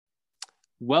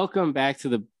Welcome back to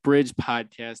the Bridge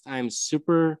Podcast. I'm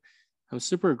super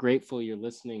grateful you're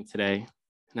listening today.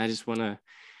 And I just want to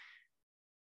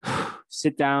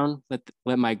sit down,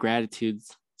 let my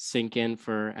gratitudes sink in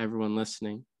for everyone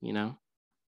listening,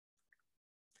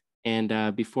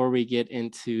 And before we get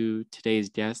into today's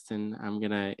guest, and I'm going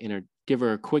to give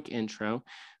her a quick intro,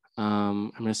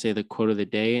 I'm going to say the quote of the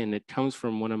day, and it comes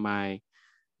from one of my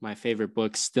favorite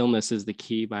books, Stillness is the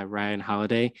Key by Ryan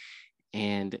Holiday.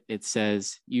 And it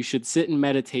says, you should sit in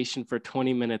meditation for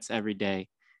 20 minutes every day,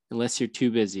 unless you're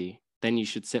too busy. Then you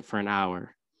should sit for an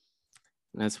hour.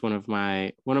 And that's one of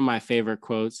my favorite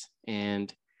quotes.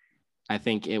 And I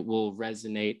think it will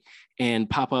resonate and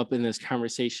pop up in this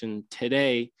conversation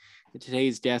today. And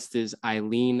today's guest is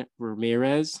Aileen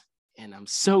Ramirez. And I'm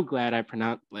so glad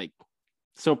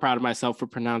so proud of myself for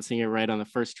pronouncing it right on the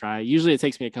first try. Usually it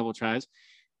takes me a couple tries,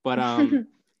 but I'm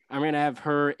going to have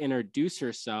her introduce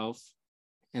herself,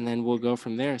 and then we'll go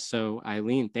from there. So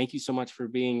Aileen, thank you so much for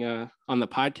being on the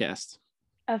podcast.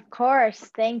 Of course.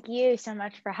 Thank you so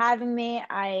much for having me.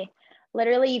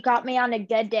 You got me on a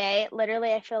good day.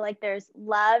 Literally, I feel like there's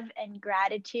love and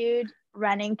gratitude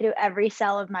running through every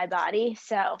cell of my body.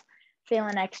 So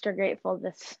feeling extra grateful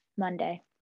this Monday.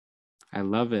 I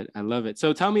love it.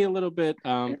 So tell me a little bit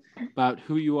about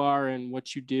who you are and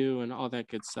what you do and all that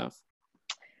good stuff.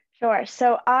 Sure.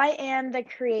 So I am the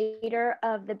creator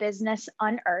of the business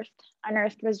Unearthed.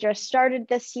 Unearthed was just started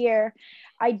this year.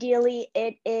 Ideally,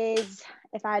 it is,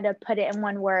 if I had to put it in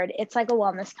one word, it's like a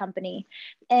wellness company.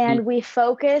 And we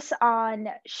focus on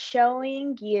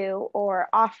showing you, or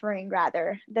offering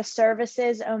rather, the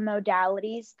services or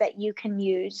modalities that you can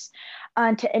use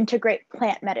to integrate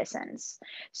plant medicines.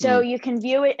 So you can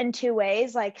view it in two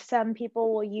ways. Like some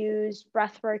people will use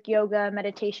breathwork, yoga,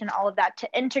 meditation, all of that to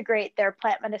integrate their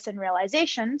plant medicine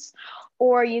realizations.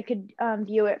 Or you could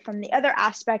view it from the other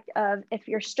aspect of if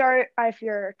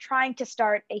you're trying to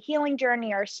start a healing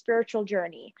journey or a spiritual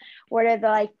journey, what are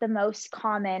the most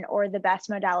common or the best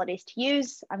modalities to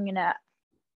use? I'm gonna,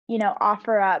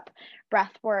 offer up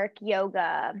breath work,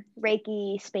 yoga,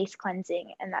 reiki, space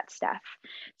cleansing, and that stuff.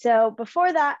 So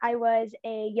before that, I was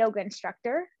a yoga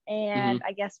instructor, and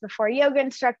I guess before yoga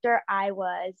instructor, I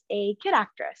was a kid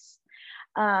actress.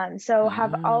 So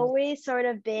have always sort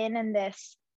of been in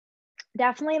this.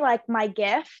 Definitely, like, my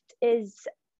gift is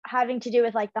having to do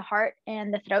with like the heart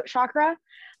and the throat chakra.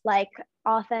 Like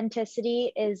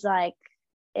authenticity is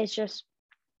it's just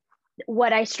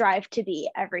what I strive to be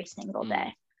every single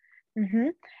day.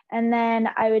 And then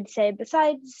I would say,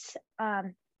 besides,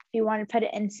 if you want to put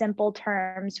it in simple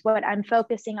terms, what I'm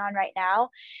focusing on right now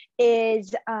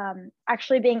is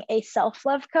actually being a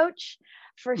self-love coach.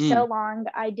 For so long,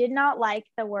 I did not like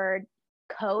the word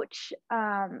coach,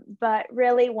 but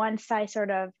really once I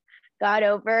sort of got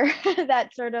over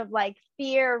that sort of like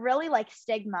fear, really like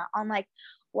stigma on like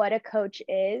what a coach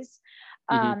is,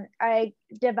 I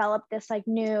developed this like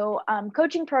new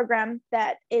coaching program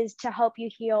that is to help you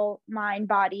heal mind,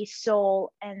 body,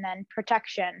 soul, and then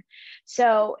protection.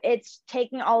 So it's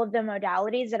taking all of the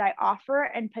modalities that I offer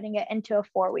and putting it into a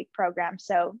 4-week program.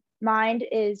 So mind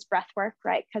is breath work,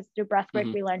 right? Because through breath work,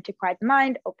 we learn to quiet the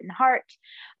mind, open the heart.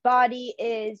 Body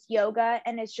is yoga,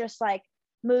 and it's just like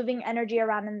moving energy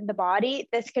around in the body.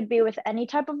 This could be with any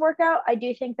type of workout. I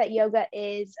do think that yoga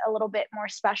is a little bit more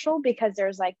special because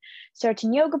there's like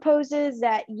certain yoga poses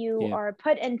that you are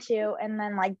put into, and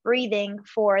then like breathing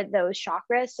for those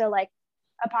chakras. So like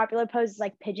a popular pose is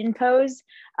like pigeon pose.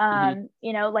 Like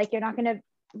you're not going to,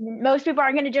 most people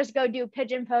aren't going to just go do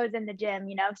pigeon pose in the gym,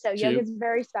 so yoga is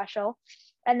very special.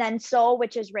 And then soul,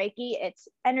 which is Reiki, it's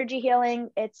energy healing.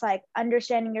 It's like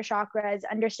understanding your chakras,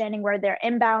 understanding where they're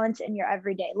imbalanced in your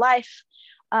everyday life,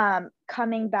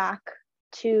 coming back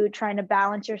to trying to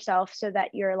balance yourself so that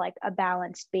you're like a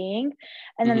balanced being.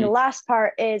 And then the last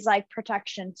part is like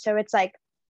protection. So it's like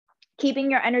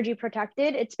keeping your energy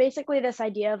protected. It's basically this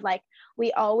idea of like,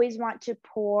 we always want to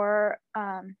pour,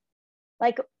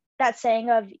 like that saying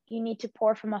of you need to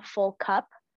pour from a full cup.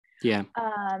 Yeah.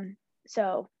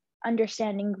 So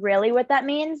understanding really what that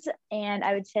means. And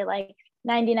I would say like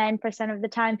 99% of the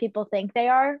time people think they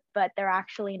are, but they're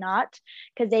actually not,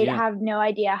 because they have no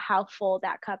idea how full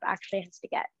that cup actually has to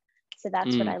get. So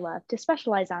that's what I love to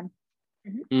specialize on.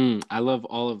 I love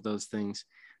all of those things.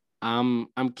 I'm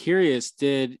curious,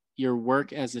 did your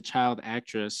work as a child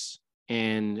actress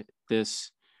and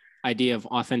this idea of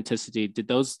authenticity, did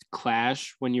those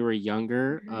clash when you were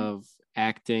younger, of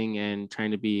acting and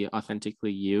trying to be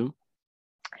authentically you?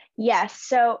 Yes.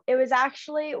 So it was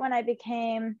actually when I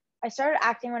started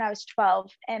acting when I was 12,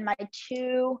 and my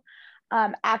two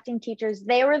acting teachers,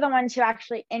 they were the ones who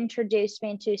actually introduced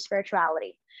me into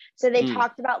spirituality. So they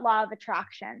talked about law of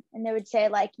attraction, and they would say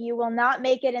like, you will not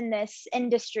make it in this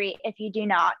industry if you do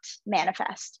not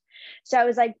manifest. So I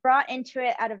was like brought into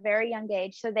it at a very young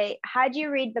age. So they had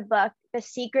you read the book, The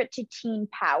Secret to Teen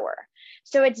Power.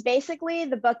 So it's basically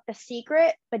the book, The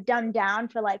Secret, but dumbed down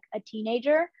for like a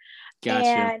teenager. Gotcha.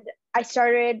 And I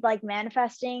started like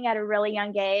manifesting at a really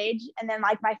young age. And then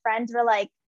like my friends were like,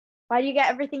 why do you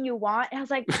get everything you want? And I was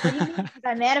like, what do you mean? Because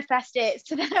I manifest it.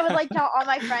 So then I would like tell all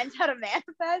my friends how to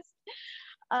manifest.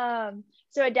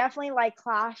 So it definitely like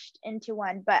clashed into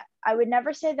one, but I would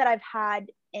never say that I've had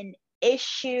an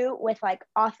issue with like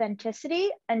authenticity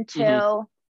until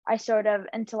I sort of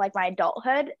into like my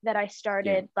adulthood, that I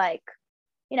started like,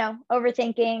 you know,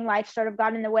 overthinking. Life sort of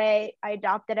got in the way. I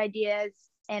adopted ideas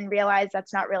and realized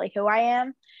that's not really who I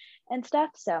am and stuff.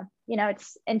 So, you know,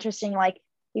 it's interesting. Like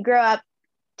you grow up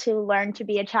to learn to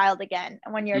be a child again.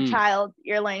 And when you're a child,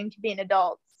 you're learning to be an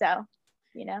adult. So,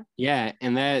 you know. Yeah.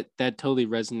 And that totally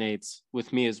resonates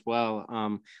with me as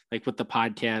well. Like with the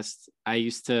podcast,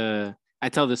 I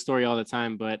tell this story all the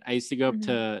time, but I used to go up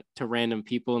to random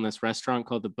people in this restaurant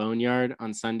called the Boneyard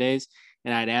on Sundays.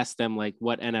 And I'd ask them like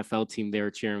what NFL team they were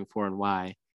cheering for and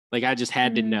why. Like I just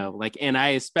had to know, like, and I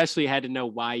especially had to know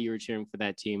why you were cheering for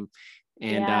that team.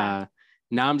 And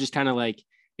now I'm just kind of like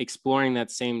exploring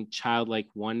that same childlike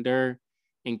wonder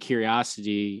and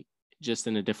curiosity just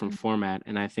in a different format.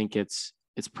 And I think it's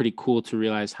pretty cool to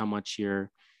realize how much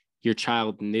your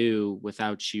child knew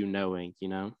without you knowing, you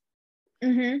know?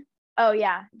 Oh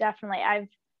yeah, definitely.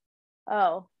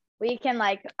 We can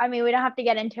like, I mean, we don't have to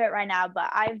get into it right now,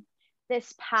 but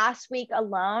this past week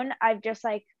alone, I've just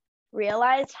like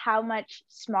realized how much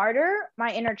smarter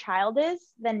my inner child is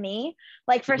than me.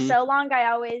 Like for so long,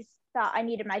 I always thought I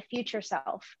needed my future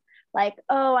self. Like,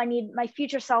 oh, I need my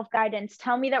future self guidance.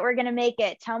 Tell me that we're going to make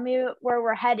it. Tell me where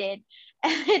we're headed.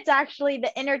 And it's actually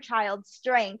the inner child's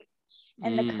strength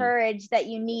and the courage that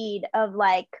you need of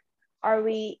like, are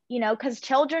we, you know, because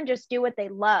children just do what they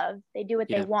love. They do what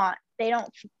they want. They don't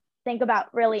think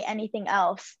about really anything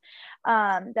else.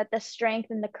 That the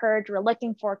strength and the courage we're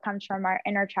looking for comes from our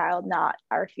inner child, not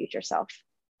our future self.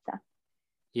 So.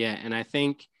 Yeah. And I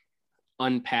think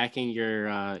unpacking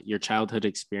your childhood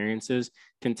experiences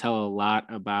can tell a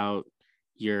lot about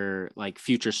your like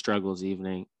future struggles.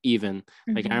 Even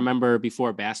like I remember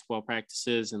before basketball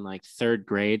practices in like third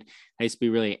grade, I used to be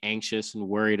really anxious and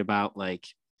worried about like,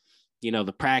 you know,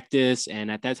 the practice. And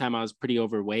at that time I was pretty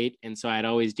overweight. And so I'd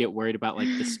always get worried about like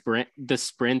the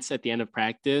sprints at the end of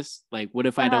practice. Like, what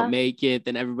if I don't make it?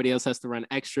 Then everybody else has to run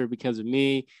extra because of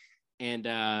me.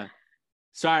 And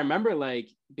so I remember like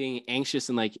being anxious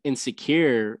and like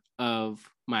insecure of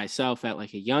myself at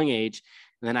like a young age.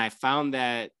 And then I found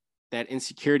that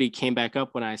insecurity came back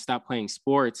up when I stopped playing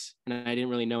sports, and I didn't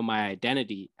really know my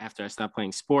identity after I stopped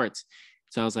playing sports.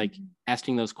 So I was like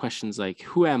asking those questions like,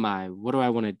 who am I? What do I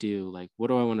want to do? Like, what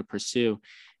do I want to pursue?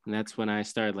 And that's when I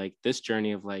started like this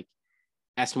journey of like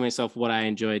asking myself what I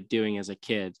enjoyed doing as a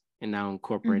kid and now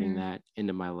incorporating that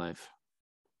into my life.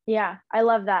 Yeah, I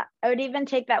love that. I would even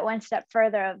take that one step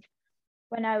further of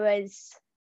when I was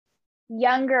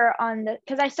younger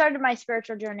because I started my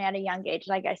spiritual journey at a young age,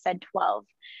 like I said, 12.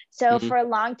 So for a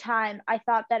long time, I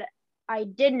thought that I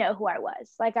did know who I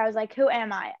was. Like, I was like, who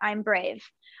am I? I'm brave.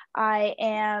 I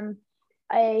am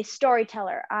a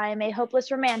storyteller. I'm a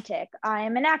hopeless romantic. I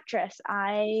am an actress.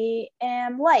 I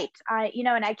am light.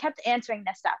 And I kept answering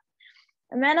this stuff.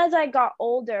 And then as I got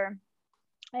older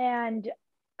and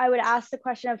I would ask the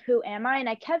question of who am I? And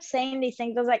I kept saying these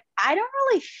things. I was like, I don't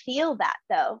really feel that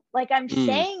though. Like I'm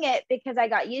saying it because I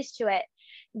got used to it,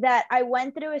 that I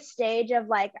went through a stage of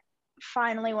like,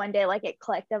 finally one day, like it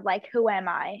clicked of like, who am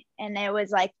I? And it was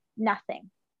like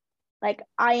nothing. Like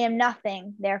I am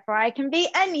nothing, therefore I can be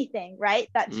anything, right?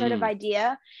 That sort of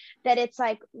idea that it's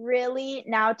like really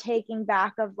now taking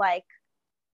back of like,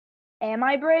 am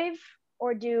I brave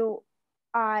or do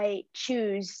I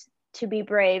choose to be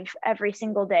brave every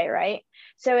single day, right?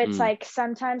 So it's like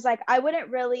sometimes like I wouldn't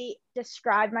really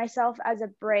describe myself as a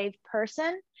brave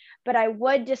person, but I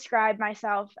would describe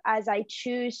myself as I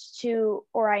choose to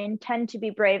or I intend to be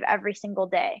brave every single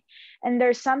day. And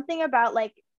there's something about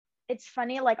like, it's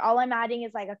funny, like all I'm adding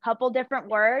is like a couple different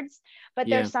words, but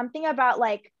there's something about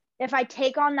like, if I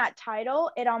take on that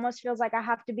title, it almost feels like I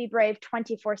have to be brave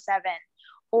 24/7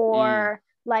 or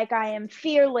like I am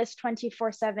fearless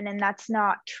 24/7, and that's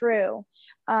not true.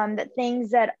 That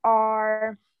things that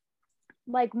are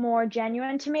like more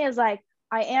genuine to me is like,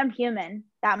 I am human.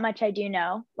 That much I do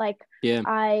know. Like,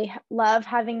 I love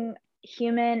having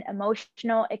human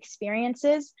emotional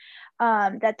experiences.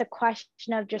 That the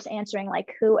question of just answering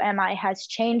like, who am I has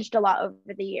changed a lot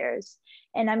over the years.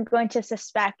 And I'm going to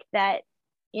suspect that,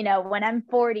 when I'm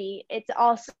 40, it's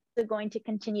also going to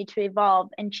continue to evolve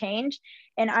and change.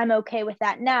 And I'm okay with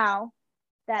that now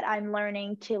that I'm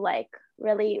learning to like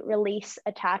really release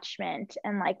attachment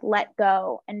and like let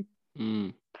go and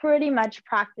pretty much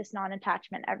practice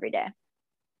non-attachment every day.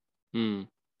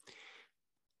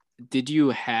 Did you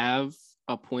have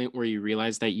a point where you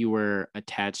realized that you were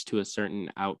attached to a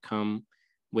certain outcome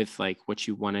with like what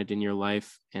you wanted in your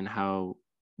life, and how,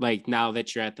 like, now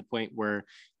that you're at the point where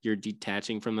you're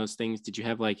detaching from those things, did you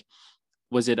have like,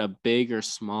 was it a big or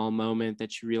small moment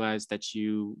that you realized that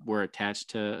you were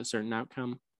attached to a certain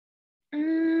outcome?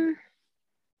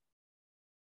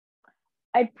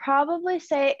 I'd probably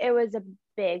say it was a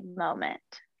big moment.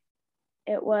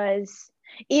 It was,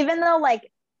 even though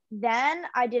like then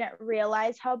I didn't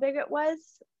realize how big it was,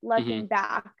 looking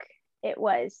back, it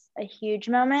was a huge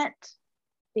moment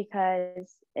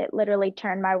because it literally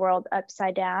turned my world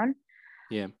upside down.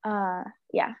 Yeah.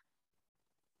 Yeah.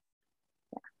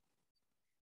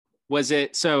 Was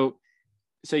it so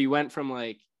you went from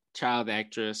like child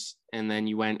actress and then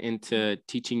you went into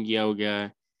teaching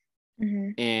yoga,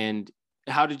 and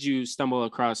how did you stumble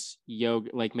across yoga,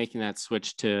 like making that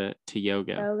switch to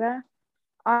yoga?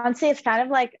 Honestly, it's kind of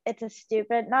like, it's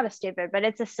not a stupid, but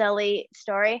it's a silly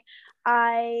story.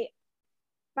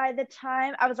 By the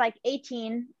time I was like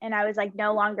 18 and I was like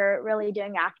no longer really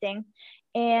doing acting,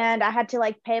 and I had to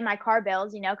like pay my car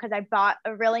bills, because I bought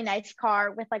a really nice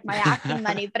car with like my acting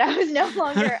money, but I was no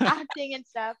longer acting and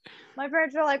stuff. My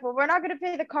parents were like, well, we're not going to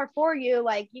pay the car for you.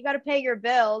 Like, you got to pay your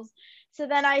bills. So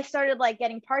then I started like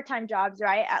getting part-time jobs,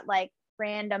 right, at like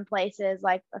random places,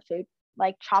 like a food,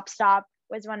 like Chop Stop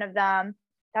was one of them.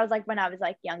 That was like when I was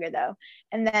like younger though.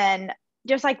 And then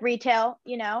just like retail,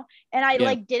 and I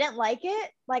like didn't like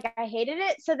it. Like, I hated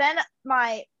it. So then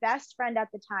my best friend at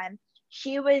the time,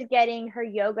 she was getting her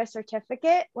yoga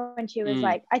certificate when she was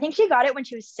like, I think she got it when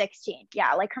she was 16.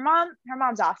 Yeah. Like her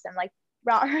mom's awesome. Like,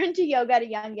 brought her into yoga at a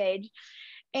young age.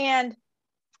 And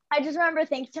I just remember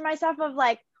thinking to myself of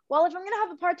like, well, if I'm going to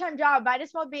have a part-time job, I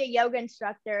just want to be a yoga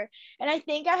instructor. And I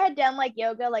think I had done like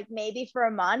yoga, like maybe for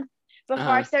a month before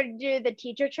I started to do the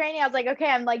teacher training. I was like, okay,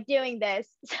 I'm like doing this.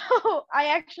 So I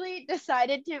actually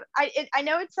decided to, I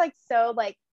know it's like, so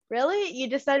like, really? You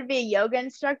decided to be a yoga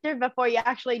instructor before you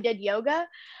actually did yoga?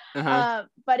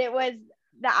 But it was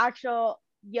the actual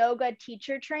yoga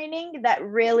teacher training that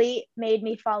really made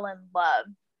me fall in love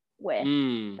with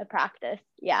the practice.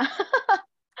 Yeah.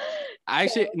 I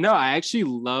actually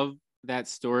love that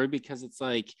story, because it's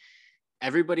like,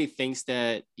 everybody thinks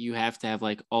that you have to have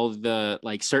like all the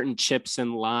like certain chips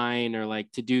in line, or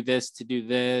like to do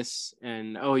this,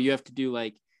 and you have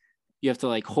to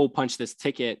like hole punch this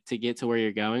ticket to get to where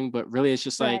you're going. But really, it's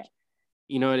just like,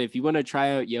 if you want to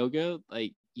try out yoga,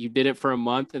 like, you did it for a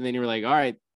month and then you were like, all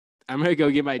right, I'm gonna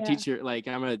go get my teacher, like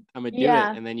I'm gonna do it,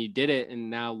 and then you did it, and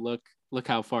now look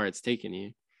how far it's taken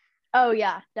you. Oh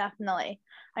yeah, definitely.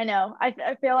 I know.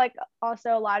 I feel like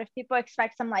also a lot of people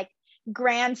expect some like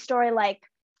grand story, like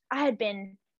I had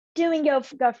been doing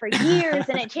yoga for years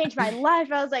and it changed my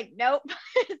life. I was like, nope.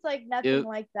 It's like nothing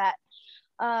like that.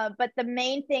 But the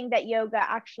main thing that yoga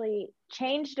actually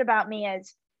changed about me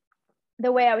is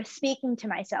the way I was speaking to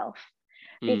myself.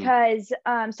 Because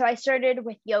so I started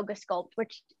with yoga sculpt,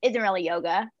 which isn't really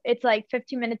yoga. It's like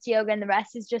 15 minutes yoga and the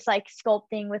rest is just like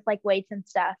sculpting with like weights and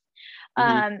stuff.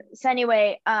 So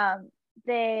anyway,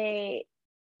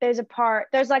 there's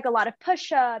like a lot of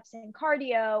push-ups and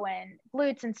cardio and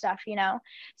glutes and stuff,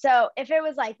 so if it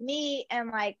was like me and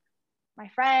like my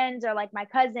friends or like my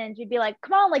cousins, you'd be like,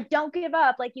 come on, like don't give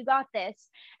up, like you got this.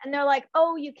 And they're like,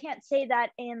 oh, you can't say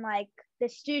that in like the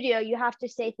studio, you have to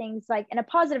say things like in a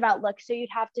positive outlook, so you'd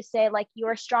have to say like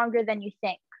you're stronger than you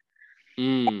think.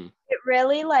 It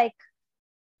really like,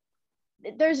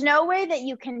 there's no way that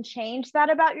you can change that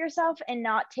about yourself and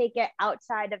not take it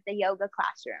outside of the yoga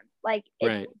classroom. Like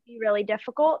it would be really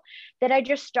difficult. That I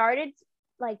just started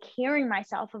like hearing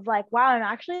myself of like, wow, I'm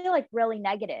actually like really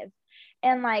negative.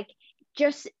 And like,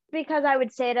 just because I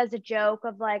would say it as a joke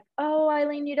of like, oh,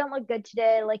 Aileen, you don't look good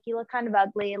today, like you look kind of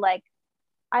ugly, like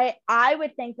I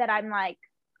would think that I'm like,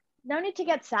 no need to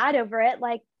get sad over it,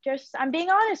 like just I'm being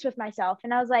honest with myself.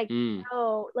 And I was like,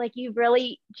 no, like you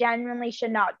really genuinely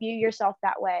should not view yourself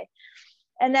that way.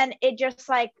 And then it just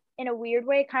like in a weird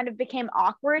way kind of became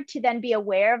awkward to then be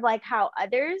aware of like how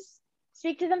others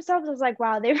speak to themselves. I was like,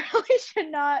 wow, they really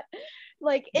should not,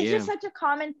 like it's just such a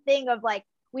common thing of like,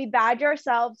 we badge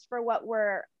ourselves for what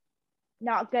we're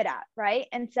not good at, right?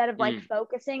 Instead of like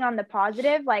focusing on the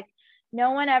positive. Like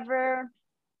no one ever,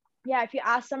 if you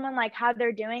ask someone like how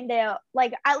they're doing, they'll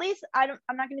like, at least I'm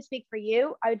not going to speak for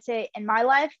you, I would say in my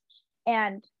life,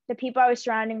 And the people I was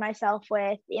surrounding myself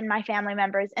with in my family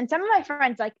members and some of my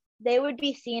friends, like they would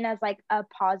be seen as like a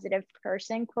positive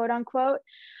person, quote unquote.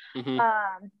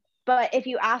 Mm-hmm. But if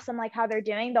you ask them like how they're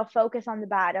doing, they'll focus on the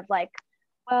bad of like,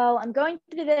 well, I'm going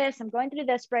through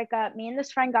this breakup. Me and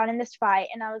this friend got in this fight.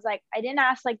 And I was like, I didn't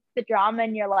ask like the drama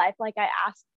in your life. Like I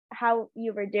asked how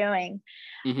you were doing.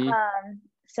 Mm-hmm.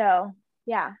 So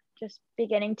yeah, just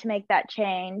beginning to make that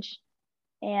change.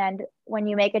 And when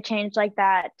you make a change like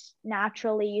that,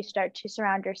 naturally you start to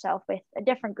surround yourself with a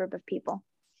different group of people.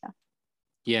 So.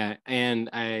 Yeah. And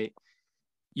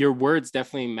your words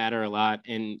definitely matter a lot.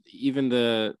 And even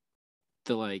the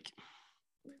like,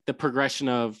 the progression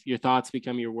of your thoughts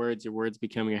become your words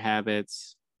become your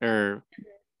habits, or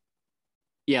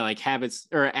yeah, like habits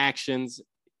or actions.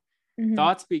 Mm-hmm.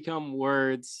 Thoughts become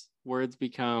words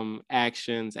become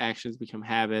actions become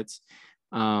habits.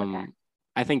 Okay.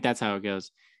 I think that's how it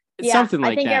goes. It's Yeah, something I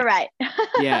like think that. you're right.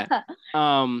 Yeah.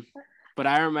 But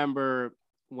I remember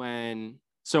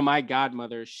so my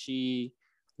godmother, she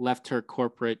left her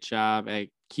corporate job at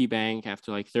KeyBank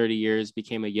after like 30 years,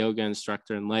 became a yoga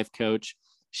instructor and life coach.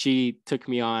 She took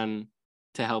me on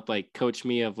to help like coach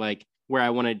me of like where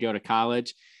I wanted to go to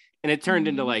college. And it turned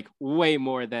into like way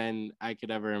more than I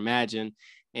could ever imagine.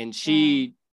 And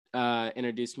she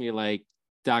introduced me to like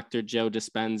Dr. Joe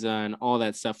Dispenza and all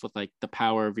that stuff with like the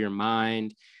power of your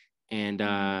mind. And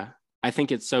I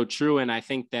think it's so true. And I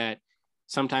think that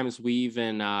sometimes we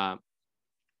even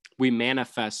we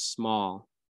manifest small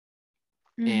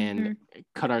and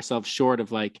cut ourselves short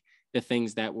of like the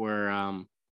things that we're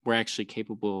actually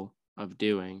capable of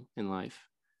doing in life.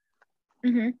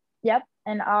 Yep.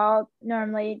 And all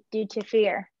normally due to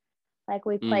fear. Like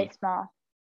we play small.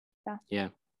 So. Yeah.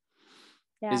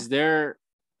 Yeah. Is there,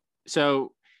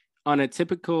 so on a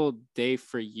typical day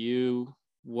for you,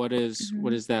 what does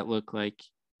that look like?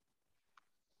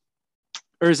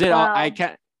 Or is it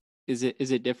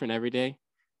is it different every day?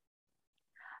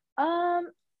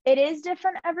 It is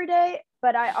different every day,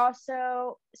 but I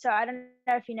also, so I don't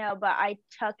know if you know, but I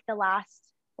took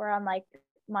we're on like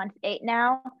month 8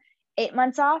 now, 8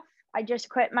 months off. I just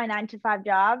quit my 9 to 5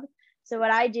 job. So what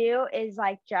I do is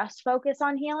like just focus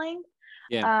on healing.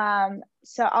 Yeah.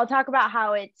 So I'll talk about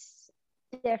how it's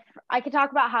different. I could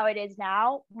talk about how it is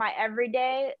now. My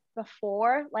everyday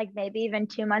before, like maybe even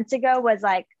 2 months ago, was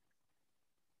like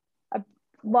a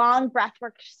long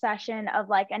breathwork session of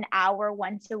like an hour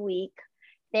once a week,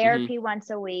 therapy once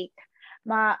a week,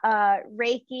 my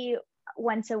Reiki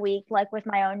once a week, like with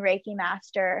my own Reiki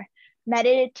master,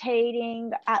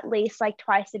 meditating at least like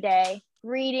twice a day,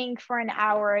 reading for an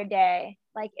hour a day.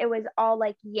 Like it was all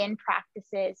like yin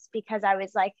practices because I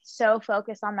was like so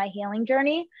focused on my healing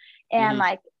journey, and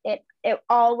like it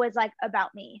all was like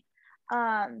about me.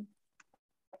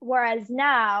 Whereas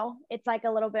now it's like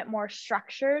a little bit more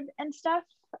structured and stuff.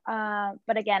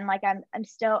 But again, like I'm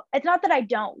still, it's not that I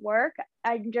don't work.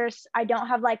 I don't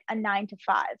have like a 9 to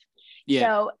 5. Yeah.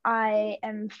 So I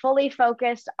am fully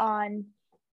focused on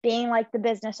being like the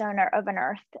business owner of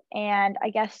Unearthed, and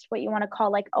I guess what you want to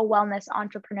call like a wellness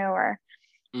entrepreneur.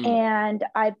 And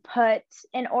I put,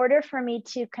 in order for me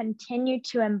to continue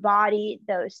to embody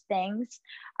those things,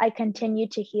 I continue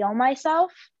to heal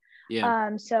myself.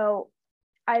 Yeah. So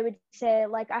I would say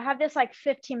like I have this like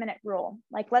 15-minute rule.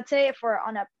 Like let's say if we're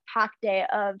on a packed day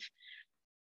of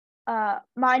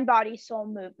mind, body, soul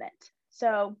movement.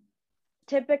 So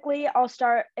typically I'll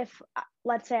start, if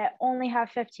let's say I only have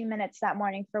 15 minutes that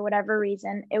morning for whatever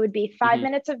reason, it would be 5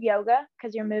 minutes of yoga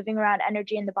because you're moving around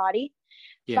energy in the body.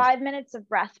 Yeah. 5 minutes of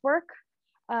breath work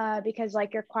because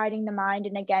like you're quieting the mind,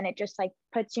 and again it just like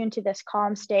puts you into this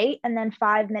calm state. And then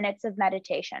 5 minutes of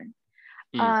meditation.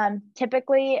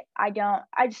 Typically I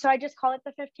just call it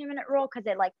the 15-minute rule because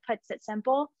it like puts it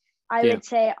simple. I would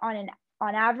say on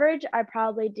average I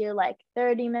probably do like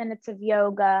 30 minutes of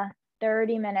yoga,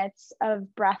 30 minutes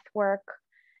of breath work,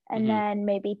 and then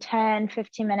maybe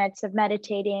 10-15 minutes of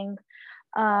meditating.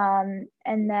 And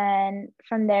then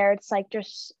from there it's like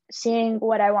just seeing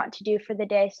what I want to do for the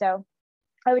day. So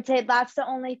I would say that's the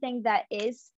only thing that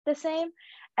is the same.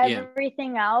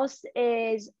 Everything else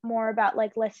is more about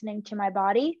like listening to my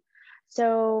body.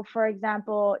 So for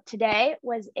example, today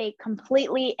was a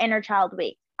completely inner child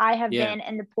week. I have been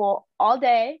in the pool all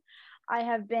day. I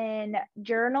have been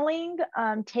journaling,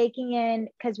 taking in,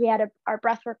 because we had our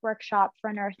breathwork workshop for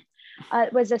Unearthed.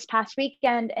 It was this past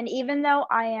weekend. And even though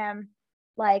I am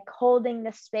like holding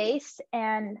the space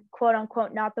and quote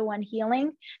unquote not the one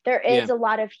healing, there is a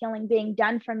lot of healing being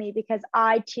done for me because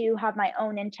I too have my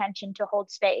own intention to hold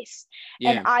space.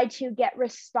 And I too get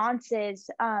responses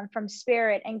from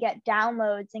spirit and get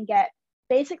downloads and get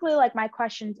basically like my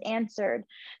questions answered.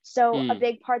 So a Mm.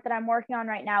 big part that I'm working on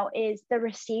right now is the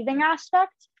receiving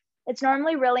aspect. It's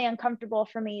normally really uncomfortable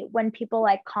for me when people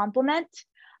like compliment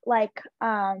like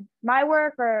my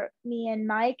work or me and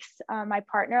Mike's, my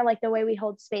partner, like the way we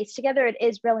hold space together. It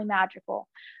is really magical,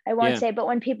 I won't Yeah. say, but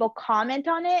when people comment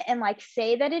on it and like say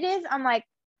that it is, I'm like,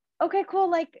 okay, cool,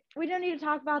 like we don't need to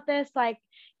talk about this, like,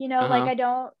 you know, like Uh-huh. I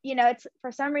don't, you know, it's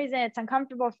for some reason it's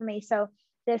uncomfortable for me. So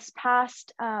this past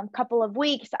couple of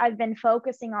weeks I've been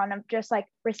focusing on just like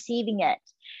receiving it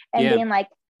and Yeah. being like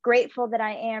grateful that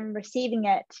I am receiving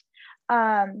it.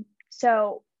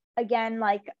 So again,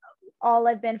 like all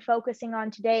I've been focusing on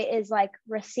today is like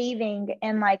receiving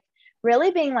and like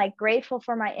really being like grateful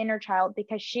for my inner child,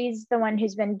 because she's the one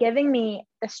who's been giving me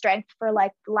the strength for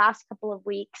like the last couple of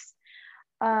weeks.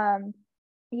 um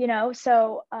you know, so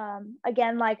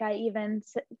again, like I even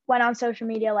went on social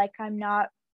media, like I'm not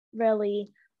really,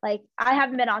 like I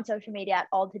haven't been on social media at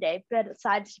all today, but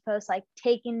besides to post like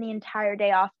taking the entire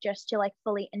day off just to like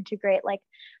fully integrate like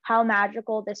how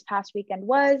magical this past weekend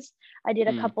was. I did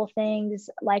a Mm. couple things,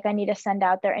 like I need to send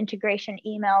out their integration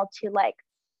email to like,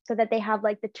 so that they have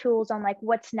like the tools on like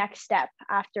what's next step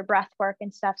after breath work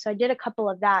and stuff. So I did a couple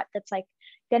of that that's like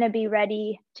going to be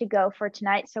ready to go for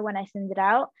tonight, so when I send it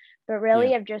out. But Yeah.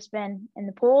 really I've just been in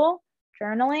the pool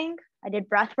journaling. I did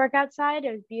breath work outside,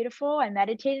 it was beautiful. I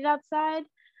meditated outside.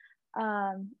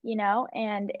 You know,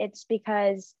 and it's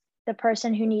because the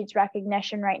person who needs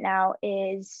recognition right now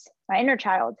is my inner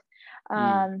child.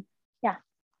 Mm. Yeah,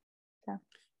 so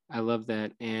I love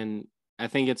that. And I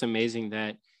think it's amazing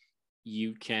that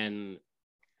you can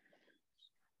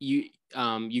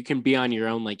you can be on your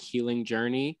own like healing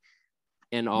journey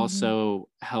and mm-hmm. also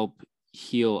help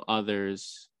heal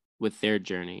others with their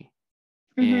journey.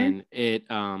 Mm-hmm. And it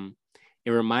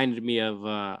reminded me of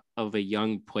a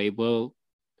young Pueblo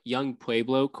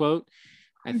quote,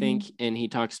 I Mm-hmm. think, and he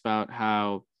talks about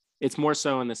how it's more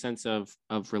so in the sense of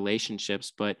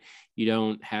relationships, but you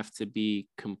don't have to be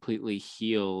completely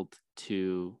healed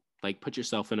to like put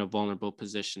yourself in a vulnerable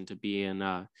position to be in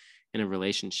a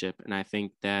relationship. And I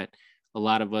think that a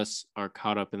lot of us are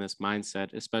caught up in this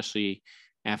mindset, especially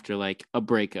after like a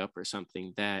breakup or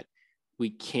something, that we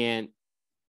can't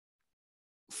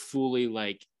fully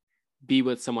like be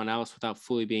with someone else without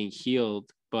fully being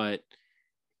healed. But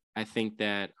I think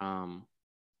that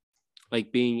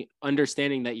like being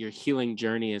understanding that your healing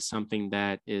journey is something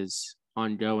that is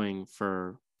ongoing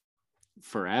for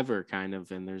forever kind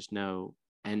of, and there's no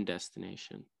end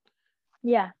destination.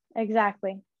 Yeah,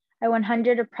 exactly. I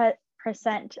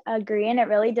 100% agree, and it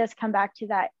really does come back to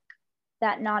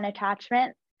that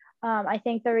non-attachment. I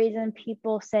think the reason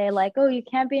people say like, oh, you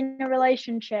can't be in a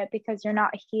relationship because you're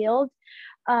not healed,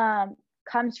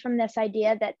 comes from this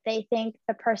idea that they think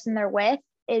the person they're with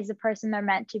is the person they're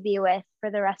meant to be with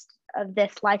for the rest of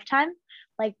this lifetime,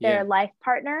 like Yeah. their life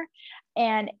partner.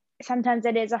 And sometimes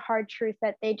it is a hard truth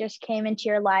that they just came into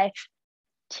your life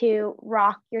to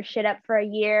rock your shit up for a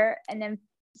year, and then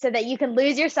so that you can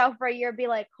lose yourself for a year, be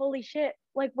like, holy shit,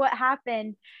 like what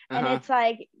happened? And Uh-huh. it's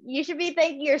like you should be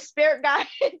thanking your spirit guides.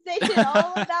 They did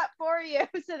all of that for you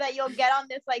so that you'll get on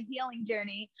this like healing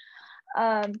journey.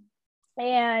 um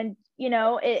and you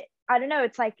know, it, I don't know,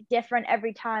 it's like different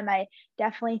every time. I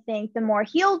definitely think the more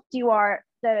healed you are,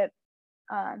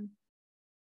 um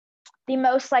the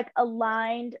most like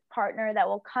aligned partner that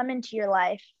will come into your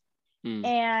life. Mm.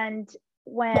 And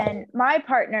when Mike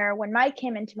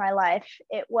came into my life,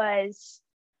 it was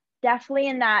definitely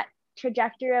in that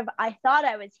trajectory of I thought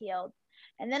I was healed.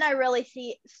 And then I really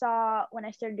saw when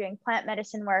I started doing plant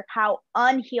medicine work how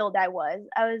unhealed I was.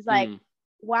 I was like, Mm.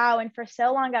 wow. And for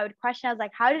so long I would question, I was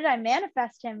like, how did I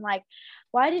manifest him? Like,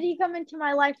 why did he come into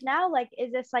my life now? Like,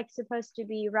 is this like supposed to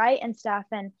be right and stuff?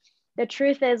 And the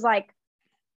truth is like,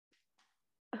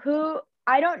 who,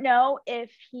 I don't know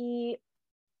if he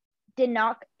did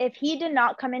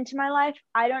not come into my life,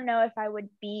 I don't know if I would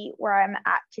be where I'm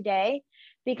at today,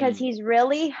 because Mm. he's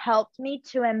really helped me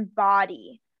to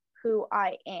embody who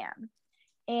I am.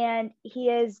 And he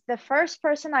is the first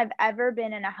person I've ever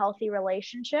been in a healthy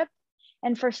relationship.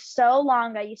 And for so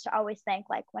long, I used to always think,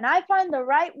 like, when I find the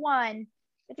right one,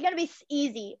 it's going to be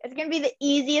easy. It's going to be the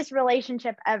easiest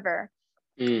relationship ever.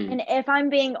 Mm. And if I'm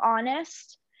being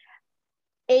honest,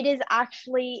 it is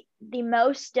actually the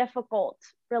most difficult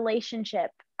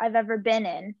relationship I've ever been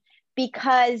in,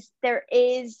 because there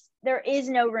is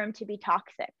no room to be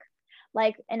toxic.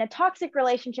 Like in a toxic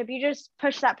relationship, you just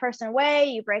push that person away,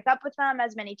 you break up with them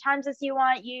as many times as you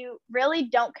want, you really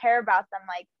don't care about them.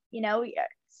 Like, you know,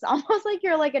 it's almost like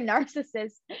you're like a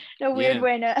narcissist in a weird Yeah.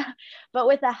 way. But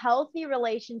with a healthy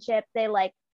relationship, they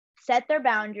like set their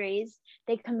boundaries,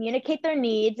 they communicate their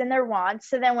needs and their wants.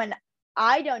 So then when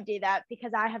I don't do that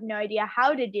because I have no idea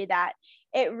how to do that,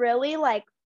 it really like,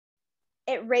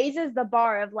 it raises the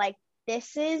bar of like,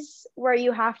 this is where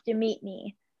you have to meet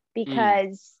me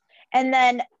because, and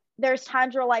then there's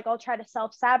times where like I'll try to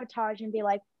self-sabotage and be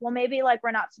like, well, maybe like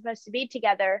we're not supposed to be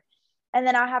together. And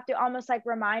then I have to almost like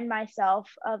remind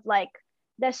myself of like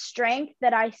the strength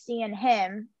that I see in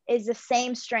him is the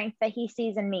same strength that he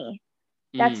sees in me.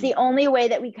 That's the only way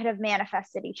that we could have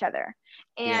manifested each other.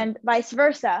 And vice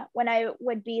versa. When I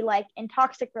would be like in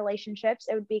toxic relationships,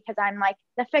 it would be because I'm like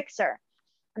the fixer.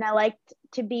 And I liked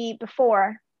to be,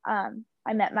 before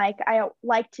I met Mike, I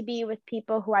liked to be with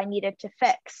people who I needed to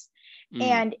fix.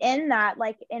 And in that,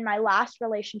 like in my last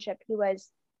relationship, he was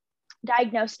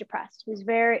diagnosed depressed. He was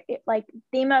very like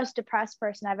the most depressed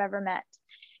person I've ever met.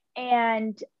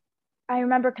 And I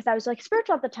remember, because I was like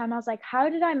spiritual at the time, I was like, how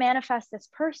did I manifest this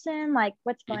person? Like,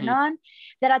 what's going on?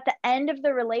 That at the end of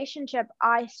the relationship,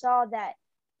 I saw that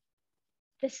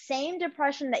the same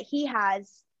depression that he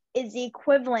has is the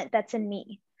equivalent that's in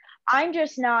me. I'm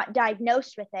just not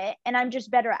diagnosed with it, and I'm just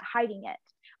better at hiding it.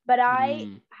 But I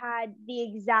had the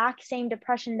exact same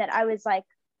depression that I was like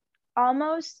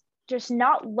almost just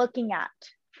not looking at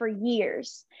for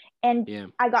years.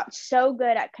 And I got so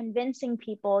good at convincing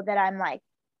people that I'm like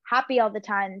happy all the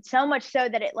time, so much so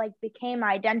that it like became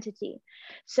my identity.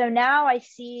 So now I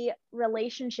see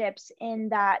relationships in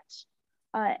that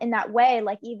way,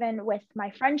 like even with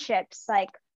my friendships,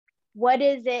 like what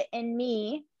is it in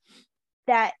me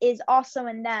that is also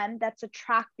in them that's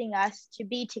attracting us to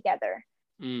be together,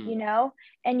 you know?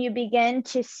 And you begin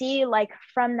to see like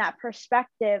from that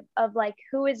perspective of like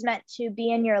who is meant to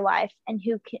be in your life and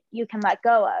who you can let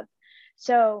go of.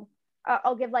 So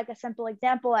I'll give like a simple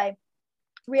example. I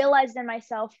realized in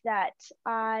myself that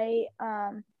I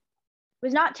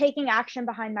was not taking action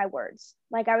behind my words.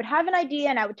 Like I would have an idea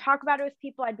and I would talk about it with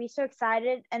people. I'd be so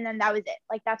excited. And then that was it.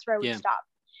 Like that's where I would stop.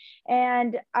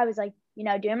 And I was like, you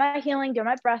know, doing my healing, doing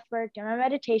my breath work, doing my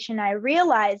meditation. I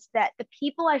realized that the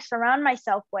people I surround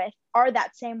myself with are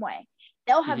that same way.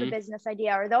 They'll have a business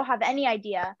idea or they'll have any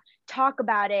idea, talk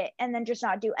about it, and then just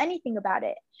not do anything about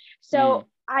it. So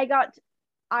I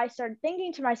started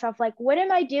thinking to myself, like, what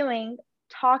am I doing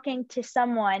talking to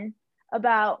someone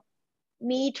about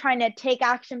me trying to take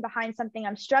action behind something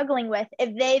I'm struggling with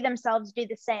if they themselves do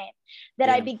the same? That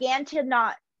I began to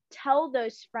not tell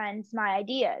those friends my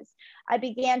ideas. I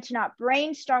began to not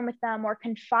brainstorm with them or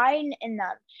confide in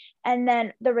them. And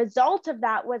then the result of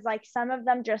that was like some of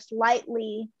them just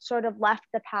lightly sort of left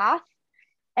the path,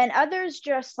 and others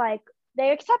just like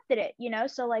they accepted it, you know?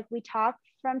 So like we talked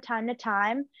from time to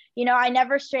time, you know. I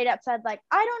never straight up said like,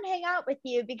 I don't hang out with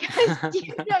you because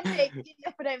you don't take, you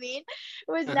know what I mean?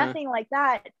 It was nothing like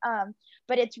that.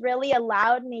 But it's really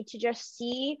allowed me to just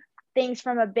see things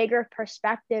from a bigger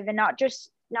perspective and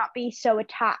not be so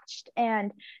attached,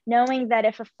 and knowing that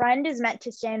if a friend is meant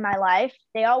to stay in my life,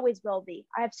 they always will be.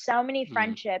 I have so many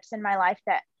friendships in my life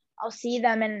that I'll see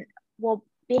them and we'll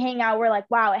be hanging out. We're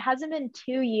like, wow, it hasn't been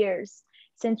 2 years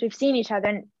since we've seen each other.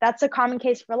 And that's a common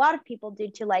case for a lot of people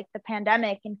due to like the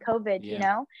pandemic and COVID, you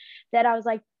know, that I was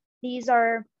like, these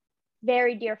are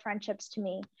very dear friendships to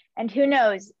me. And who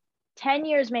knows, 10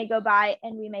 years may go by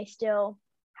and we may still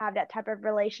have that type of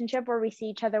relationship where we see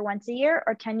each other once a year,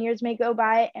 or 10 years may go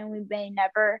by and we may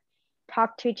never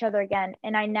talk to each other again.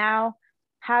 And I now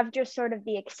have just sort of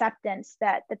the acceptance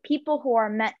that the people who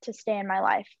are meant to stay in my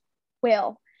life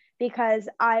will, because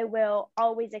I will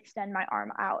always extend my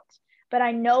arm out. But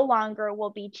I no longer will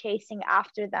be chasing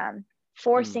after them,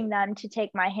 forcing them to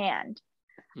take my hand.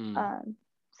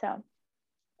 So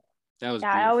that was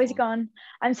I always gone.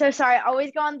 I'm so sorry. I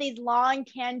always go on these long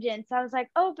tangents. I was like,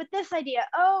 oh, but this idea.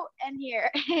 Oh, and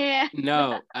here.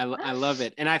 No, I love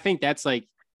it. And I think that's like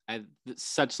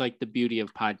such like the beauty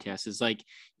of podcasts is like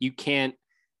you can't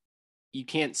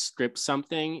script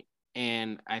something.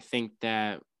 And I think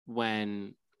that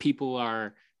when people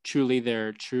are truly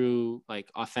their true, like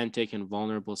authentic and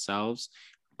vulnerable selves,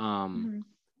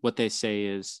 what they say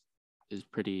is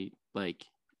pretty like,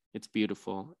 it's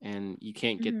beautiful, and you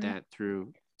can't get that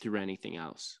through anything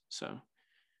else. So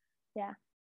yeah,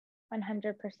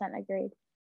 100% agreed.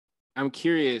 I'm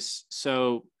curious,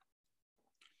 so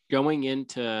going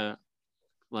into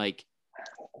like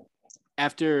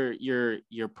after your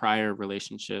prior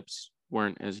relationships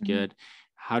weren't as good,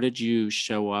 how did you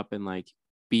show up and like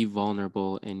be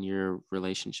vulnerable in your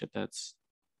relationship that's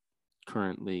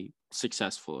currently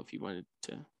successful, if you wanted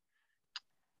to?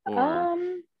 Or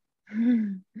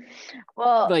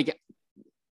well, like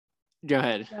go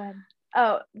ahead.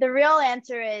 Oh, the real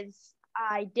answer is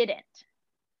I didn't.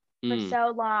 for Mm.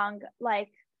 so long.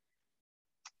 Like,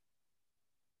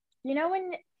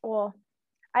 well,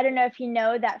 I don't know if you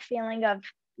know that feeling of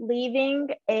leaving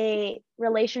a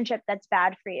relationship that's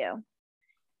bad for you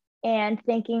and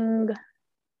thinking,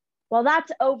 well,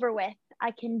 that's over with.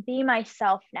 I can be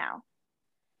myself now.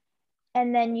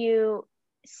 And then you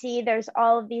see there's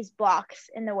all of these blocks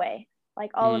in the way,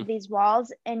 like all Mm. of these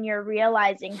walls, and you're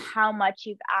realizing how much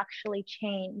you've actually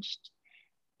changed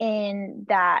in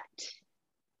that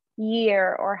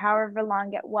year or however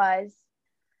long it was,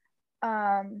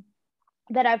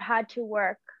 that I've had to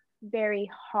work very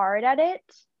hard at it.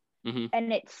 Mm-hmm.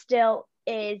 And it still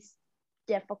is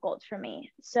difficult for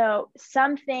me. So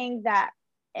something that,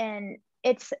 and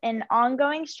it's an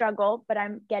ongoing struggle, but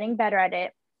I'm getting better at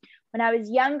it. When I was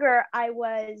younger, I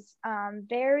was I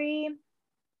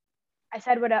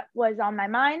said what was on my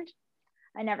mind.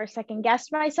 I never second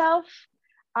guessed myself.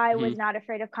 I Mm-hmm. was not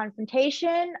afraid of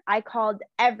confrontation. I called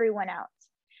everyone out.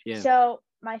 Yeah. So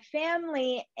my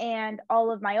family and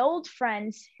all of my old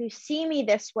friends who see me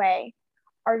this way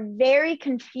are very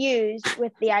confused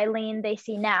with the Aileen they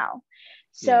see now.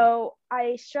 Yeah. So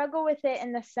I struggle with it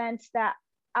in the sense that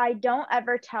I don't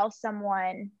ever tell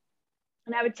someone,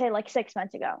 and I would say like 6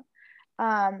 months ago,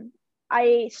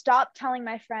 I stopped telling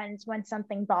my friends when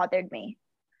something bothered me.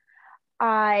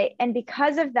 And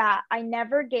because of that, I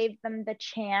never gave them the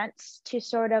chance to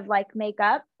sort of like make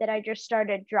up, that I just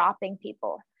started dropping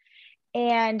people.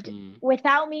 And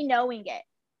without me knowing it,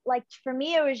 like for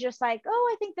me, it was just like,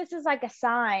 oh, I think this is like a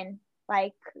sign,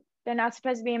 like they're not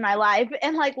supposed to be in my life.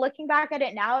 And like looking back at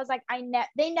it now, I was like,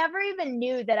 they never even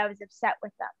knew that I was upset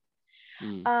with them.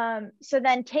 So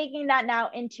then taking that now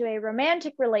into a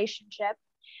romantic relationship,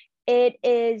 it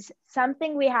is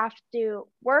something we have to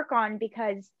work on,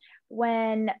 because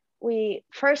when we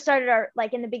first started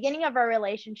like in the beginning of our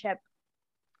relationship,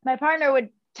 my partner would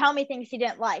tell me things he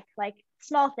didn't like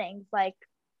small things, like,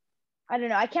 I don't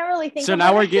know, I can't really think So of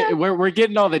now one. we're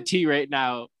getting all the tea right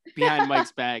now behind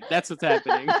Mike's back. That's what's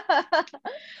happening.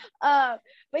 But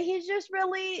he's just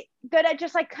really good at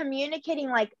just like communicating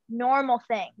like normal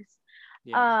things.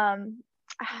 Yeah.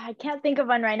 I can't think of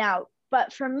one right now,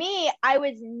 but for me, I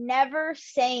was never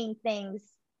saying things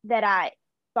that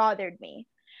bothered me.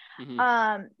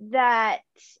 Mm-hmm. That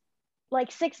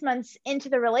like 6 months into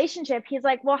the relationship, he's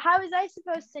like, well, how was I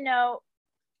supposed to know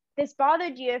this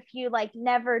bothered you if you like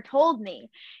never told me?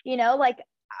 Like,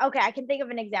 okay, I can think of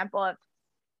an example of,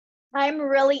 I'm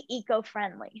really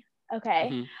eco-friendly.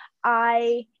 Okay.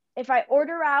 Mm-hmm. If I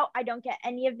order out, I don't get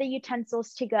any of the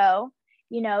utensils to go,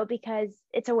 because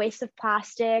it's a waste of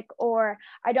plastic, or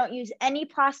I don't use any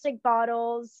plastic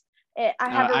bottles. I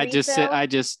have a refill. I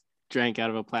just drank out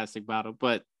of a plastic bottle,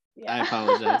 but Yeah. I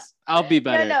apologize. I'll be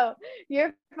better. No,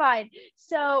 you're fine.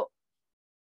 So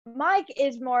Mike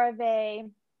is more of a,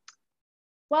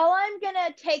 well, I'm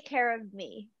gonna take care of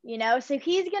me, so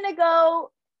he's gonna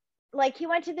go, like, he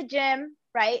went to the gym,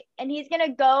 right, and he's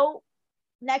gonna go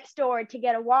next door to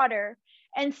get a water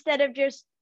instead of just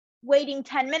waiting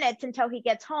 10 minutes until he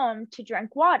gets home to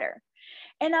drink water.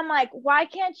 And I'm like, why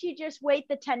can't you just wait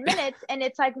the 10 minutes and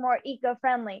it's like more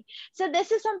eco-friendly? So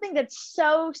this is something that's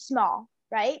so small,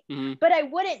 right? Mm-hmm. But I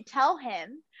wouldn't tell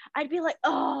him. I'd be like,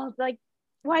 oh, like,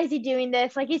 why is he doing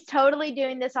this? Like, he's totally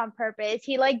doing this on purpose.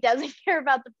 He like doesn't care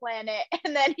about the planet.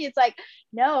 And then he's like,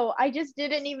 no, I just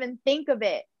didn't even think of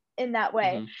it in that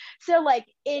way. Mm-hmm. So like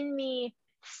in me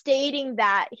stating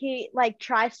that, he like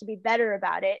tries to be better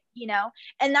about it,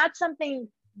 and that's something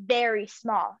very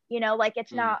small, like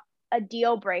it's not a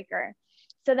deal breaker.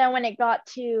 So then when it got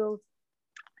to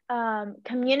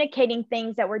communicating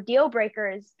things that were deal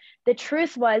breakers, the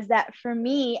truth was that for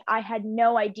me, I had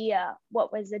no idea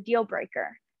what was a deal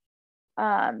breaker.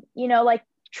 Like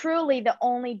truly the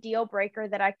only deal breaker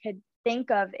that I could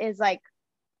think of is like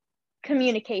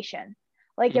communication.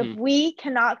 Like if we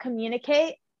cannot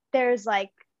communicate, there's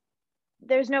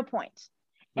no point.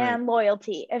 Right. And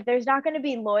loyalty, if there's not going to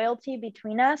be loyalty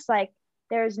between us, like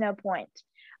there's no point.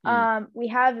 We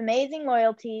have amazing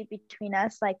loyalty between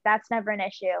us, like that's never an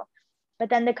issue, but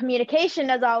then the communication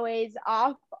is always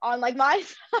off on like my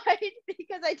side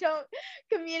because I don't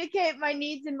communicate my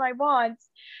needs and my wants.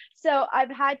 So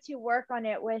I've had to work on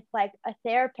it with like a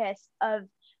therapist of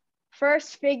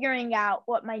first figuring out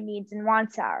what my needs and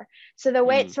wants are. So the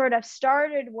way it sort of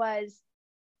started was,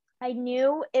 I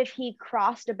knew if he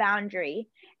crossed a boundary,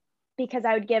 because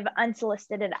I would give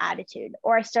unsolicited attitude,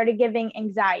 or I started giving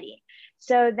anxiety.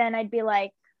 So then I'd be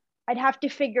like, I'd have to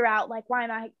figure out like,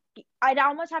 I'd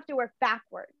almost have to work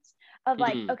backwards of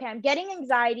like, okay, I'm getting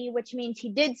anxiety, which means he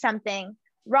did something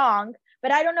wrong,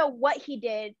 but I don't know what he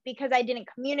did because I didn't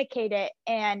communicate it.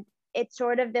 And it's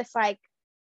sort of this like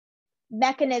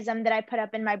mechanism that I put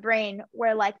up in my brain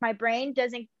where like my brain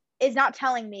is not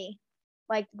telling me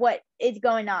like what is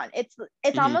going on.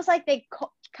 It's almost like they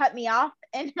cut me off,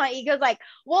 and my ego's like,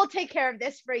 we'll take care of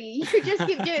this for you. You just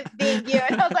keep being you.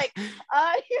 And I was like,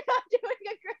 you're not doing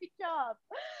a great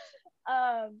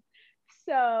job.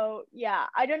 So yeah,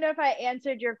 I don't know if I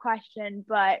answered your question,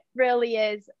 but really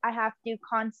is, I have to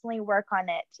constantly work on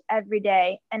it every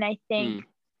day. And I think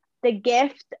the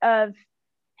gift of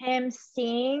him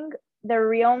seeing the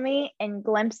real me in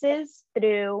glimpses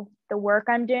through the work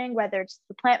I'm doing, whether it's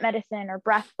the plant medicine or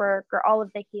breath work or all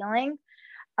of the healing,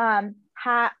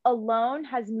 alone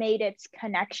has made its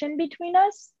connection between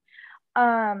us.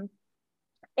 And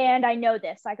I know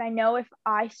this, like, I know if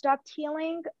I stopped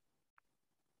healing,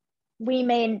 we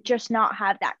may just not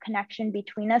have that connection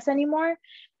between us anymore,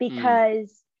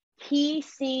 because he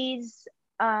sees,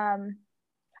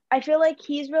 I feel like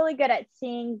he's really good at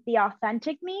seeing the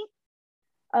authentic me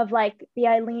of like the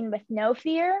Aileen with no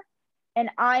fear. And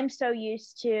I'm so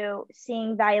used to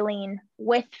seeing the Aileen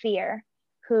with fear,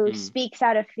 who speaks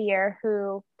out of fear,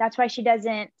 who that's why she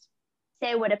doesn't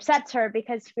say what upsets her,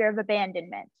 because fear of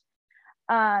abandonment.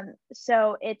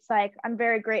 So it's like, I'm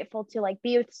very grateful to like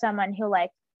be with someone who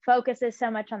like focuses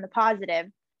so much on the positive.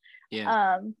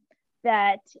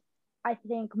 That I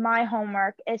think my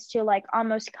homework is to like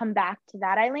almost come back to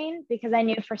that Aileen, because I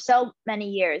knew for so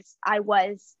many years I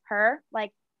was her,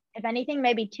 like, if anything,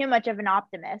 maybe too much of an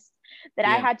optimist, that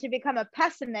I had to become a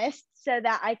pessimist so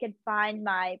that I could find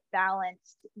my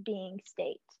balanced being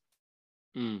state.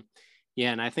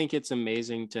 Yeah. And I think it's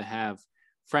amazing to have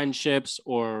friendships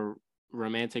or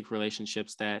romantic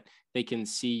relationships that they can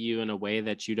see you in a way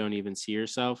that you don't even see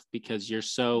yourself, because you're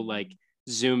so like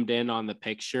zoomed in on the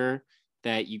picture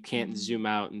that you can't zoom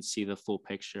out and see the full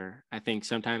picture. I think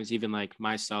sometimes even like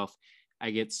myself, I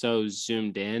get so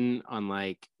zoomed in on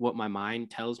like what my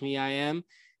mind tells me I am,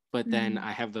 but then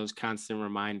I have those constant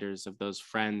reminders of those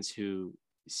friends who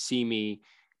see me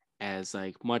as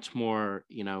like much more,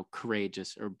 you know,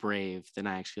 courageous or brave than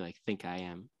I actually like think I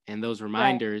am. And those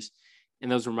reminders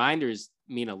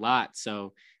mean a lot.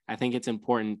 So I think it's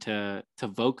important to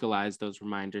vocalize those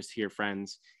reminders to your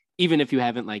friends, even if you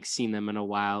haven't like seen them in a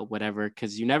while, whatever,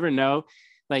 because you never know.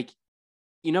 Like,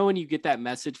 you know, when you get that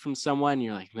message from someone,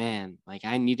 you're like, man, like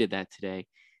I needed that today.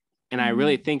 And I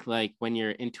really think like when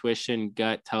your intuition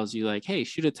gut tells you like, hey,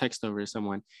 shoot a text over to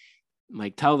someone,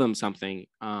 like tell them something.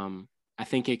 I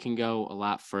think it can go a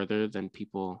lot further than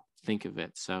people think of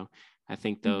it. So I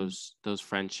think those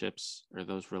friendships or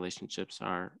those relationships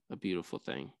are a beautiful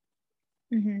thing.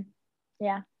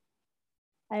 Yeah,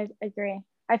 I agree.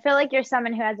 I feel like you're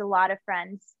someone who has a lot of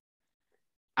friends.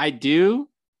 I do.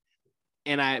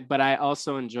 But I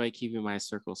also enjoy keeping my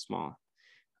circle small.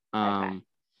 I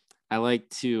like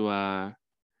to, I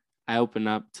open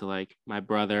up to like my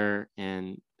brother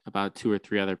and about 2 or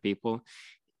 3 other people.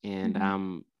 And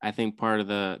I think part of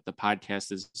the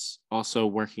podcast is also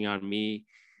working on me,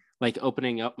 like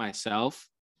opening up myself.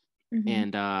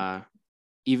 And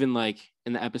even like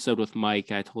in the episode with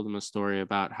Mike, I told him a story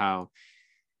about how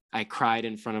I cried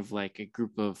in front of like a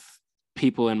group of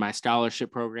people in my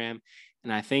scholarship program.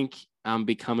 And I think I'm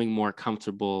becoming more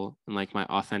comfortable in like my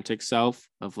authentic self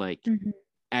of like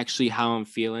actually how I'm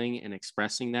feeling and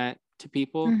expressing that to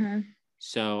people.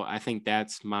 So I think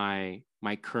that's my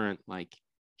current like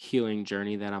healing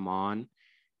journey that I'm on,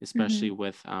 especially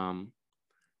with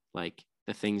like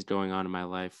the things going on in my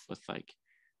life with like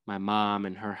my mom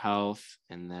and her health,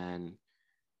 and then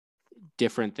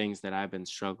different things that I've been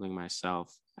struggling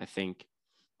myself. I think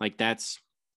like that's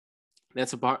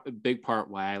a big part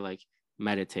why I like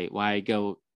meditate, why I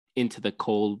go into the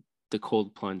cold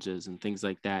plunges and things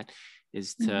like that,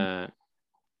 is to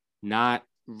not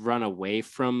run away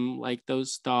from like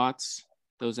those thoughts,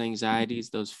 those anxieties,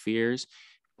 those fears,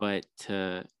 but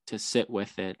to sit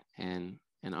with it and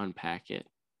unpack it.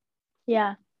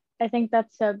 Yeah, I think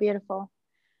that's so beautiful.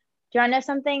 Do you want to know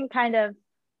something kind of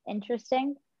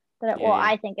interesting?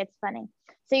 I think it's funny.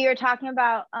 So you're talking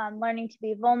about learning to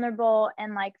be vulnerable,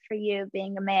 and like for you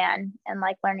being a man and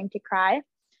like learning to cry.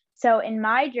 So in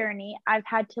my journey, I've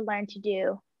had to learn to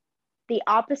do the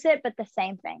opposite, but the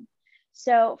same thing.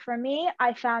 So for me,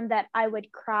 I found that I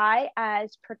would cry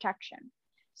as protection.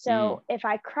 So if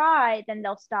I cry, then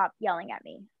they'll stop yelling at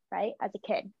me, right? As a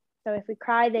kid. So if we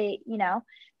cry,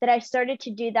 that I started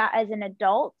to do that as an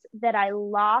adult, that I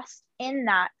lost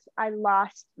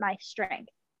my strength.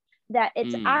 That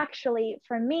it's actually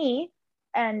for me,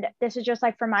 and this is just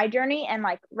like for my journey, and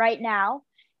like right now,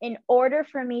 in order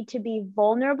for me to be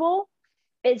vulnerable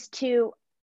is to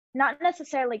not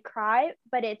necessarily cry,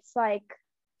 but it's like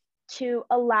to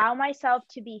allow myself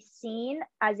to be seen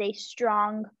as a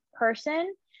strong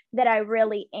person that I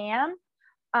really am.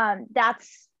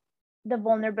 That's the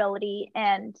vulnerability.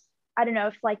 And I don't know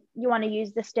if like you want to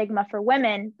use the stigma for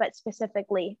women, but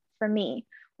specifically for me,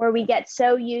 where we get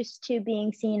so used to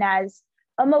being seen as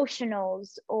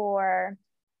emotionals or,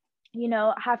 you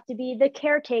know, have to be the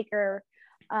caretaker,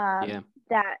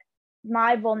 that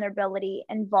my vulnerability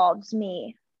involves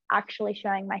me actually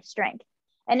showing my strength.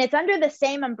 And it's under the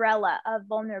same umbrella of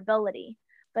vulnerability,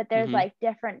 but there's like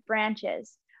different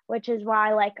branches, which is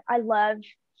why like I love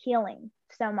healing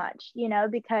so much, you know,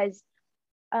 because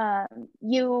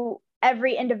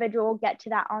every individual get to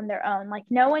that on their own. Like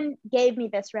no one gave me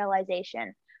this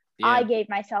realization. I gave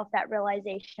myself that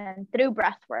realization through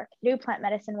breath work, through plant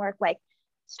medicine work, like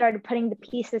started putting the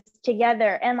pieces together.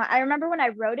 And like, I remember when I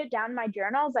wrote it down in my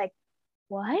journal, I was like,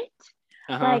 what?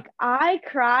 Like I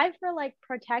cry for like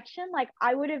protection. Like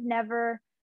I would have never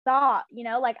thought, you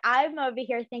know, like I'm over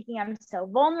here thinking I'm so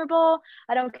vulnerable.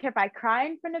 I don't care if I cry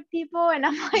in front of people. And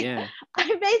I'm like,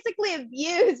 I basically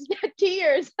abused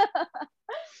tears.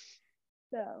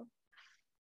 So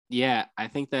yeah, I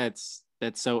think that's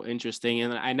so interesting.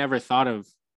 And I never thought of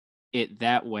it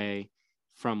that way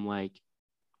from like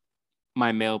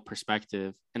my male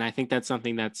perspective. And I think that's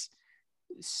something that's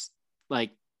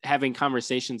like having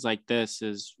conversations like this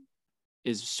is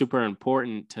super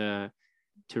important to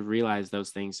realize those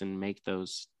things and make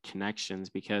those connections,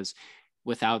 because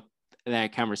without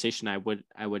that conversation I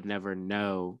would never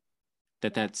know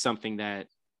that that's something that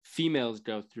females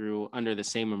go through under the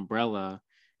same umbrella,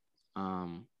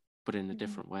 but in a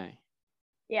different way.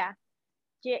 Yeah.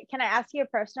 Can I ask you a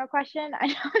personal question? I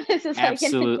know this is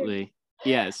absolutely like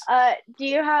yes. Do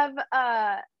you have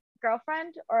a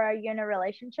girlfriend or are you in a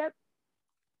relationship?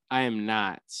 I am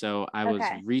not. So I was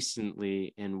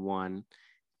recently in one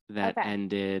that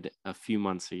ended a few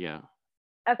months ago.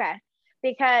 Okay.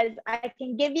 Because I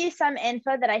can give you some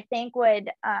info that I think would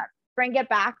bring it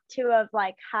back to of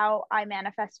like how I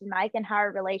manifested Mike and how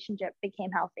our relationship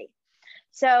became healthy.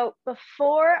 So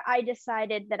before I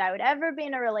decided that I would ever be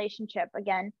in a relationship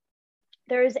again,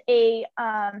 there's a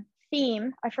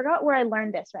theme. I forgot where I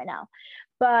learned this right now,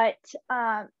 but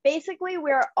basically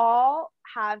we're all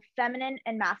have feminine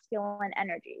and masculine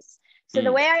energies. So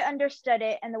the way I understood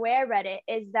it and the way I read it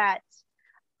is that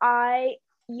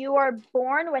you are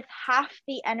born with half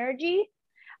the energy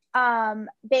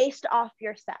based off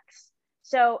your sex.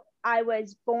 So I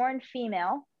was born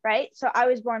female, right? So I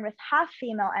was born with half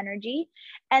female energy.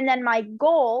 And then my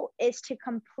goal is to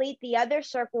complete the other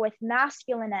circle with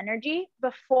masculine energy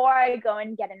before I go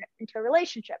and get into a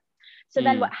relationship. So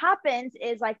then what happens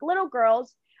is like little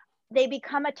girls, they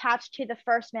become attached to the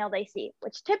first male they see,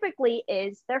 which typically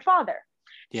is their father.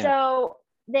 So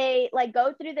they like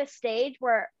go through this stage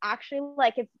where actually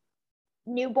like if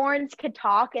newborns could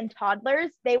talk and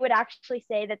toddlers, they would actually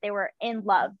say that they were in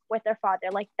love with their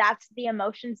father. Like that's the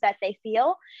emotions that they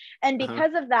feel. And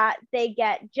because of that, they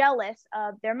get jealous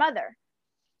of their mother.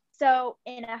 So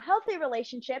in a healthy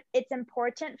relationship, it's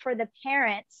important for the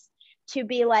parents to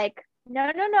be like,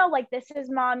 no, like this is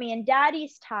mommy and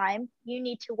daddy's time. You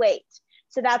need to wait.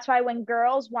 So that's why when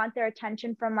girls want their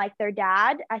attention from like their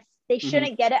dad, they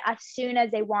shouldn't get it as soon as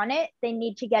they want it. They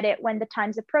need to get it when the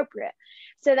time's appropriate.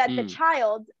 So that the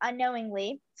child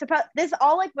unknowingly, so this is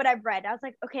all like what I've read. I was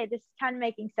like, okay, this is kind of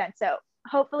making sense. So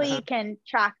hopefully you can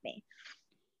track me.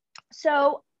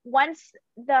 So once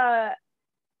the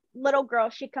little girl,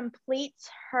 she completes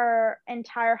her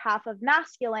entire half of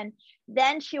masculine,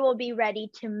 then she will be ready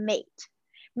to mate,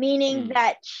 meaning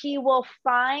that she will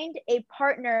find a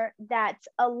partner that's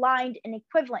aligned and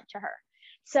equivalent to her.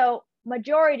 So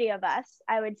majority of us,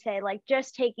 I would say, like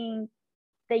just taking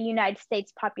the United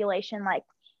States population, like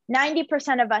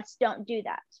 90% of us don't do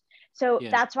that. So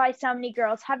that's why so many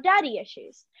girls have daddy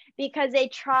issues, because they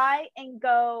try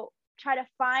to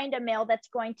find a male that's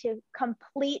going to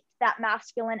complete that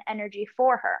masculine energy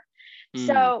for her.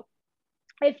 So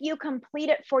if you complete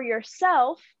it for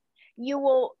yourself,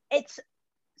 it's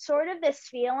sort of this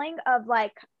feeling of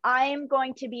like, I'm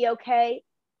going to be okay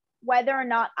whether or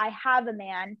not I have a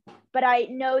man, but I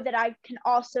know that I can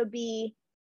also be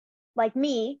like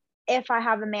me if I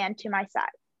have a man to my side.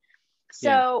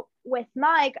 So with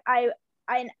Mike, I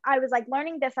was like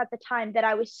learning this at the time that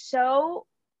I was so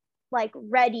like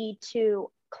ready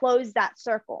to close that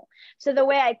circle. So the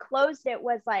way I closed it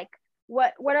was like,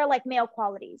 what are like male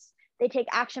qualities? They take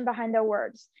action behind their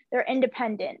words. They're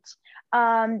independent.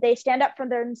 They stand up for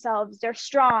themselves. They're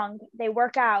strong. They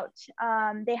work out.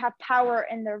 They have power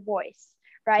in their voice,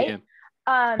 right?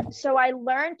 So I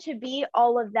learned to be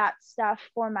all of that stuff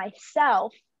for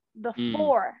myself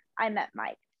before I met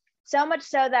Mike. So much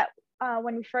so that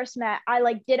when we first met, I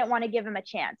like didn't want to give him a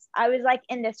chance. I was like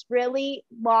in this really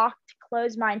locked,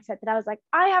 closed mindset that I was like,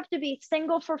 I have to be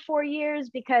single for 4 years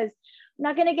because I'm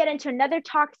not going to get into another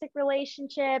toxic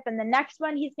relationship. And the next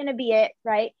one, he's going to be it.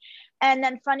 Right. And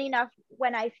then funny enough,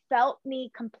 when I felt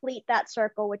me complete that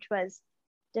circle, which was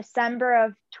December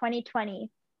of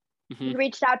 2020, he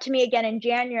reached out to me again in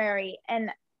January.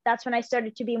 And that's when I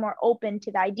started to be more open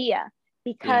to the idea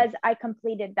because I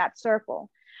completed that circle.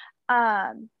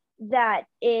 That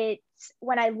it's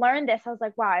when I learned this, I was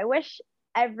like, wow, I wish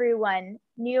everyone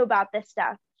knew about this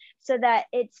stuff so that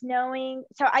it's knowing.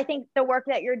 So I think the work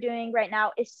that you're doing right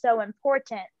now is so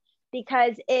important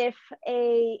because if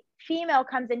a female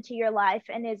comes into your life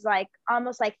and is like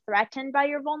almost like threatened by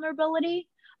your vulnerability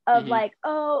of like,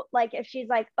 oh, like if she's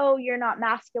like, oh, you're not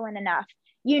masculine enough,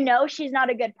 you know, she's not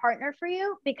a good partner for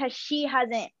you because she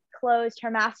hasn't closed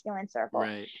her masculine circle.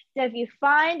 Right. So if you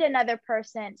find another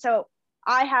person, so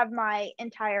I have my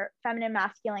entire feminine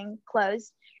masculine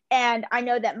closed, and I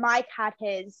know that Mike had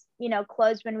his, you know,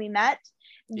 closed when we met,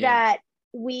 that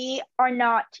we are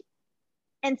not,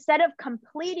 instead of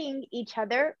completing each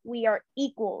other, we are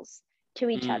equals to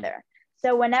each other.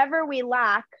 So whenever we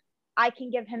lack, I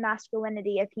can give him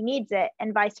masculinity if he needs it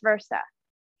and vice versa.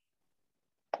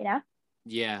 You know?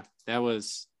 Yeah,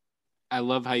 I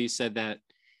love how you said that.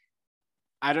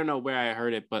 I don't know where I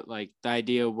heard it, but like the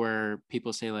idea where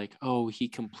people say like, oh, he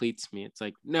completes me. It's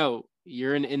like, no,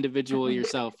 you're an individual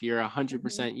yourself. You're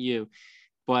 100% you.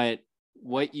 But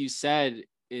what you said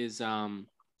is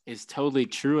totally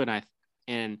true.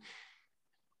 And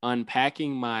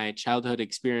unpacking my childhood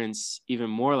experience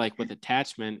even more like with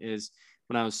attachment is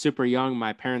when I was super young,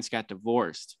 my parents got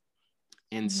divorced.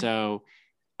 And so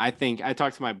I think I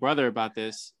talked to my brother about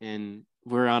this, and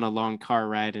we're on a long car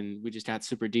ride and we just got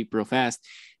super deep real fast.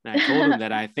 And I told him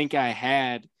that I think I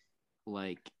had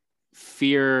like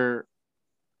fear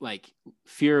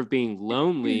of being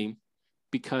lonely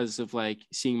because of like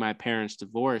seeing my parents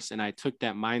divorce. And I took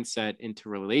that mindset into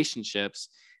relationships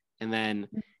and then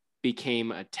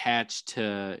became attached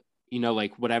to, you know,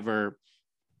 like whatever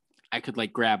I could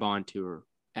like grab onto or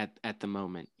at the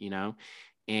moment, you know?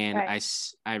 And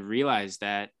I realized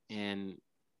that, and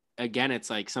again, it's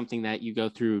like something that you go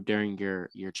through during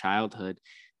your childhood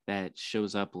that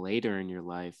shows up later in your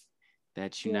life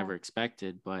that you never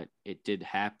expected, but it did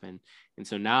happen. And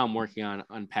so now I'm working on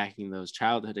unpacking those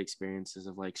childhood experiences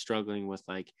of like struggling with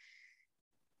like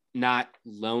not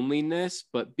loneliness,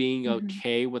 but being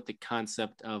okay with the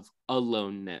concept of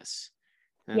aloneness.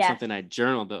 And that's something I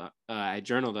journaled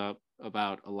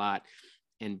about a lot,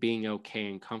 and being okay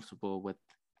and comfortable with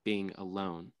being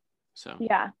alone. So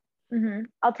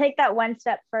I'll take that one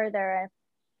step further.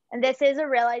 And this is a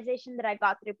realization that I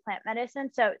got through plant medicine.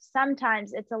 So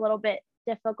sometimes it's a little bit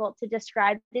difficult to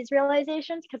describe these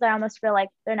realizations because I almost feel like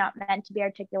they're not meant to be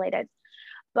articulated.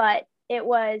 But I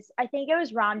think it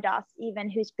was Ram Dass even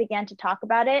who began to talk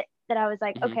about it, that I was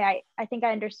like, okay, I think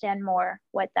I understand more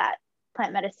what that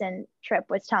plant medicine trip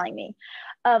was telling me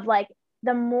of like,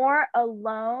 the more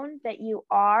alone that you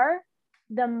are,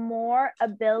 the more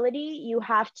ability you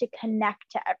have to connect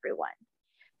to everyone.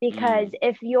 Because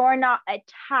if you're not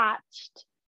attached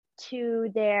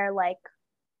to their like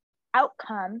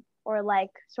outcome or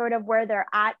like sort of where they're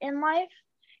at in life,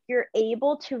 you're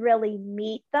able to really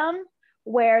meet them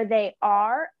where they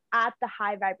are at the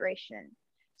high vibration.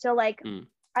 So like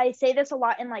I say this a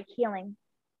lot in like healing.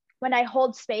 When I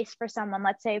hold space for someone,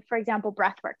 let's say, for example,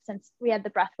 breathwork, since we had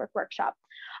the breathwork workshop,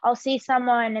 I'll see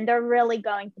someone and they're really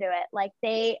going through it. Like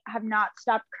they have not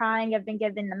stopped crying. I've been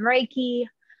giving them reiki,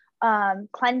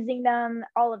 cleansing them,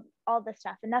 all the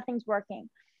stuff, and nothing's working.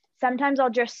 Sometimes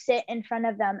I'll just sit in front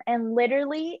of them and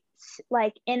literally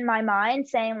like in my mind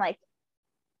saying like,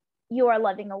 you are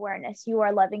loving awareness, you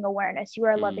are loving awareness, you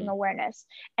are loving awareness.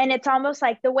 And it's almost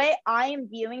like the way I am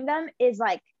viewing them is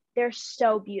like, they're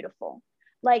so beautiful.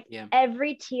 Like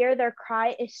every tear, their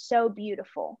cry is so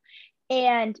beautiful.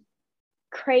 And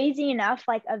crazy enough,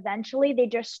 like eventually they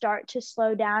just start to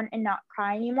slow down and not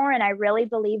cry anymore. And I really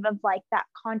believe of like that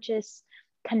conscious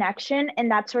connection. And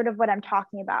that's sort of what I'm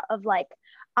talking about of like,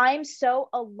 I'm so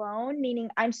alone, meaning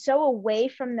I'm so away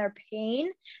from their pain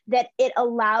that it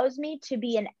allows me to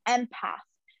be an empath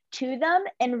to them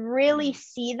and really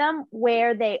see them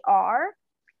where they are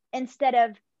instead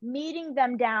of meeting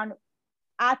them down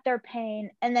at their pain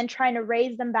and then trying to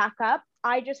raise them back up.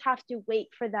 I just have to wait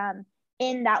for them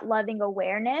in that loving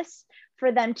awareness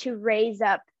for them to raise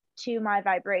up to my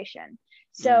vibration.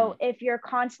 So if you're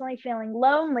constantly feeling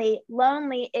lonely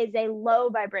is a low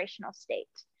vibrational state,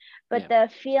 but the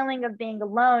feeling of being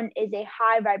alone is a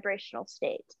high vibrational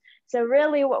state. So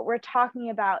really what we're talking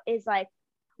about is like,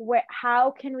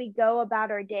 how can we go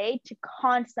about our day to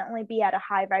constantly be at a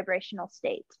high vibrational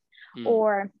state?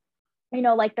 Or, you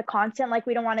know, like the constant, like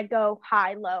we don't want to go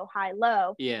high,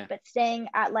 low, Yeah. but staying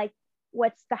at like,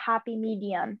 what's the happy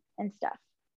medium and stuff.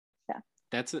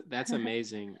 So That's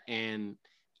amazing. And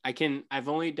I've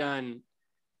only done,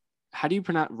 how do you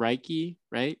pronounce Reiki,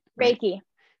 right? Reiki.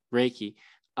 Reiki.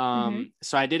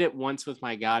 So I did it once with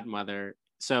my godmother.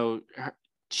 So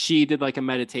she did like a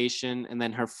meditation, and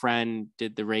then her friend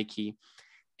did the Reiki,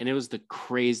 and it was the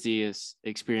craziest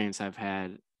experience I've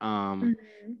had.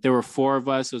 There were four of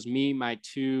us. It was me, my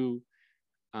two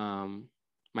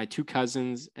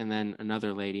cousins, and then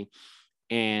another lady.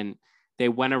 And they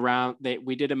went around,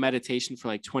 we did a meditation for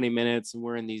like 20 minutes, and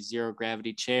we're in these zero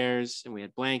gravity chairs, and we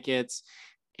had blankets,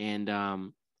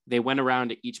 and they went around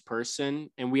to each person,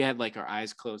 and we had like our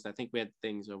eyes closed. I think we had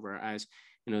things over our eyes,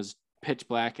 and it was pitch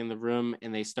black in the room,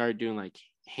 and they started doing like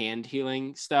hand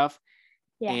healing stuff.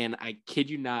 Yeah. And I kid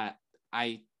you not,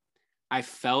 I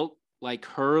felt like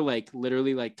her, like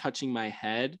literally like touching my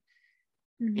head,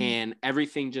 and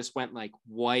everything just went like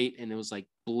white, and it was like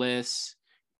bliss,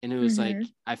 and it was like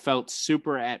I felt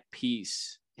super at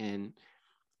peace. And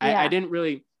I didn't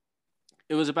really,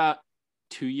 it was about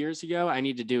 2 years ago. I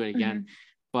need to do it again.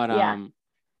 But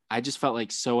I just felt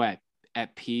like so at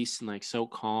peace and like so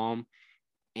calm.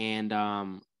 And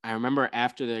I remember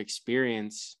after the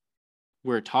experience,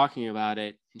 we were talking about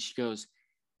it, and she goes,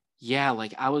 yeah,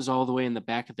 like I was all the way in the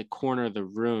back of the corner of the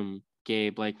room,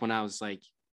 Gabe, like when I was like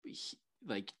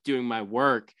doing my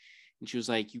work. And she was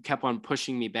like, you kept on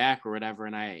pushing me back or whatever,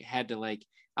 and I had to like,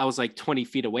 I was like 20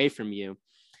 feet away from you.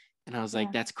 And I was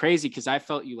like, that's crazy, because I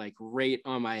felt you like right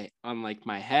on like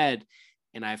my head,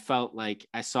 and I felt like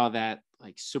I saw that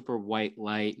like super white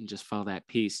light and just felt that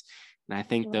peace. And I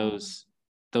think those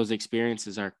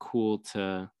experiences are cool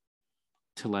to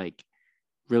like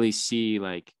really see,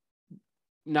 like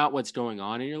not what's going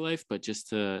on in your life, but just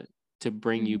to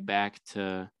bring you back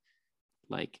to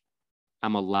like,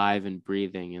 I'm alive and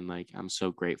breathing, and like I'm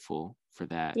so grateful for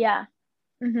that. Yeah.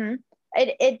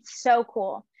 It's so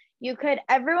cool.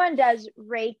 Everyone does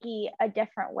Reiki a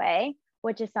different way,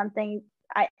 which is something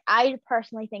I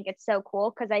personally think it's so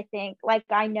cool, because I think, like,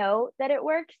 I know that it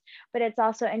works, but it's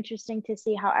also interesting to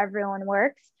see how everyone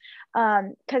works.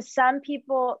 Because some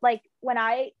people, like when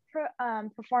I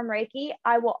perform Reiki,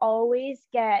 I will always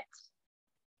get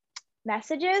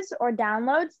messages or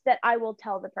downloads that I will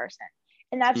tell the person.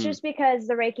 And that's just because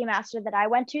the Reiki master that I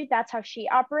went to, that's how she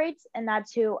operates. And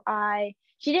that's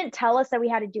she didn't tell us that we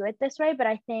had to do it this way, but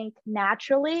I think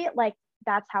naturally, like,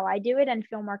 that's how I do it and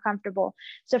feel more comfortable.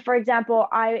 So for example,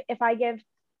 if I give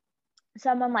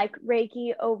someone like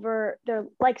Reiki over their,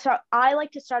 like, so I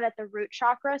like to start at the root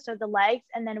chakra, so the legs,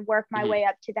 and then work my way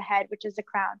up to the head, which is the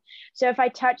crown. So if I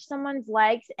touch someone's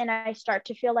legs and I start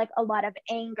to feel like a lot of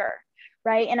anger,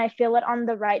 right, and I feel it on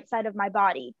the right side of my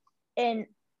body, and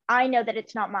I know that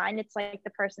it's not mine, it's like the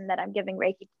person that I'm giving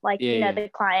Reiki, like, the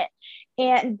client,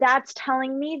 and that's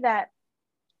telling me that,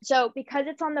 so because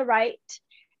it's on the right,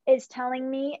 is telling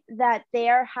me that they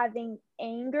are having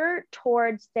anger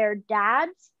towards their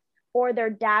dads, or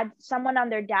someone on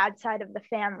their dad's side of the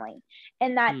family.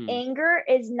 And that anger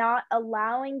is not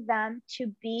allowing them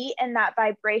to be in that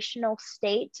vibrational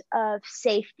state of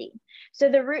safety. So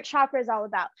the root chakra is all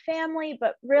about family,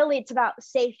 but really it's about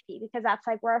safety, because that's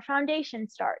like where our foundation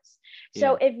starts.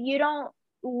 So if you don't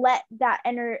let that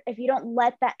anger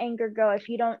go, if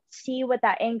you don't see what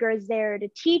that anger is there to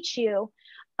teach you,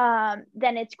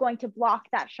 then it's going to block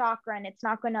that chakra, and it's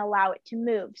not going to allow it to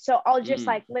move. So I'll just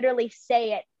like literally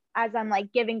say it as I'm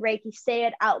like giving Reiki, say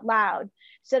it out loud,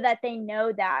 so that they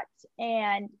know that.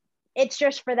 And it's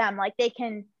just for them, like they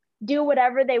can do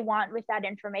whatever they want with that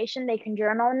information. They can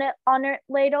journal on it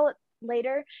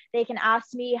later. They can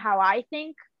ask me how I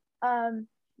think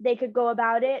they could go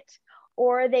about it,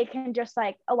 or they can just,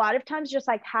 like, a lot of times just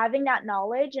like having that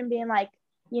knowledge and being like,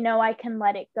 I can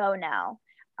let it go now.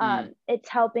 It's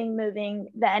helping moving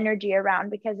the energy around,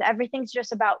 because everything's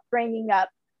just about bringing up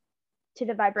to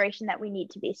the vibration that we need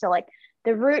to be. So like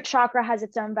the root chakra has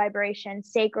its own vibration,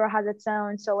 sacral has its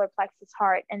own, solar plexus,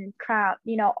 heart, and crown,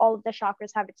 all of the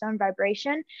chakras have its own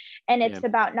vibration, and it's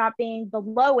about not being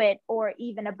below it or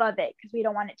even above it, because we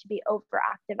don't want it to be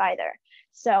overactive either.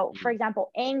 So for example,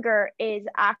 anger is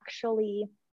actually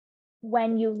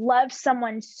when you love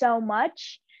someone so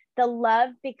much, the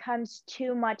love becomes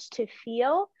too much to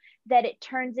feel, that it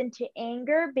turns into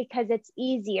anger, because it's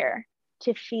easier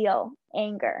to feel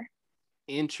anger.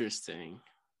 Interesting.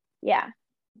 Yeah.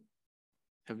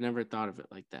 I've never thought of it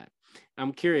like that.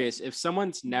 I'm curious, if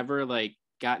someone's never like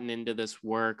gotten into this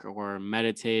work or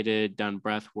meditated, done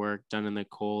breath work, done in the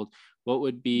cold, what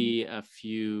would be a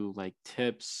few like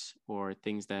tips or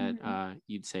things that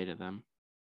you'd say to them?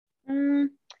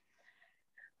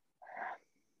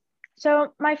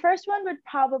 So my first one would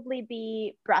probably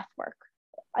be breath work.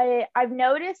 I've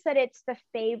noticed that it's the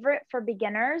favorite for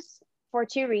beginners for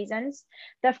two reasons.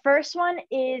 The first one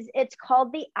is it's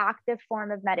called the active form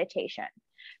of meditation.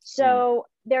 So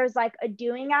there's like a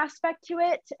doing aspect to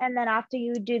it. And then after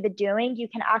you do the doing, you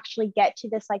can actually get to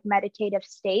this like meditative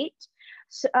state.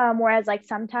 So, whereas like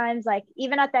sometimes like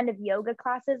even at the end of yoga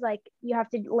classes, like you have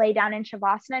to lay down in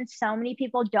Shavasana and so many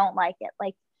people don't like it.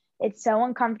 Like it's so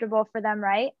uncomfortable for them,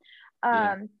 right?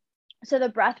 Yeah. So the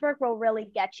breath work will really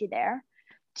get you there.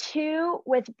 Two,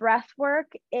 with breath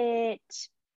work,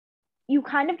 you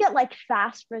kind of get like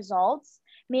fast results,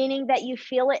 meaning that you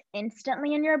feel it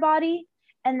instantly in your body,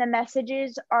 and the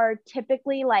messages are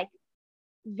typically like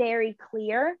very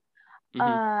clear.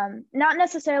 Not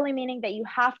necessarily meaning that you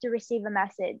have to receive a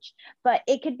message, but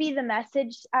it could be the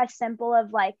message as simple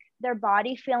of like their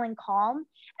body feeling calm.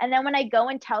 And then when I go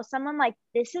and tell someone like,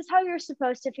 this is how you're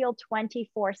supposed to feel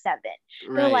 24/7,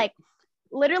 they're like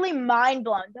literally mind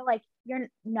blown. They're like, you're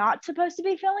not supposed to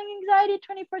be feeling anxiety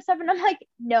 24/7. I'm like,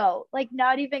 no, like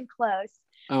not even close.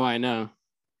 Oh, I know.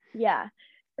 Yeah.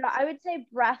 So I would say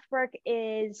breath work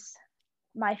is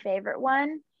my favorite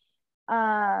one.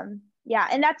 Yeah,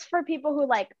 and that's for people who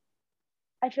like,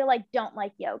 I feel like don't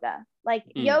like yoga. Like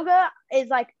yoga is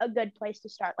like a good place to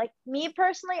start. Like me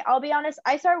personally, I'll be honest,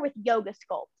 I started with yoga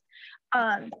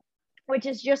sculpt, which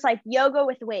is just like yoga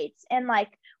with weights. And like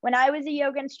when I was a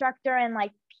yoga instructor and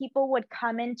like people would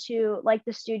come into like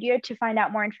the studio to find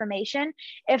out more information,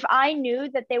 if I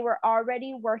knew that they were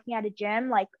already working at a gym,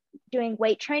 like doing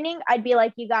weight training, I'd be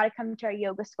like, you got to come to our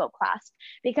yoga sculpt class,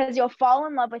 because you'll fall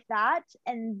in love with that.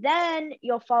 And then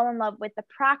you'll fall in love with the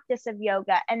practice of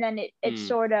yoga. And then it's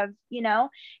sort of,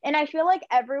 and I feel like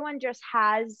everyone just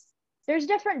there's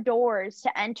different doors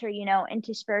to enter,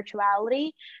 into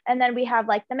spirituality. And then we have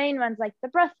like the main ones, like the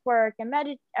breath work and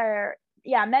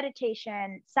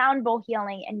meditation, sound bowl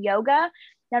healing, and yoga.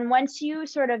 Then once you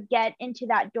sort of get into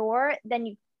that door,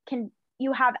 then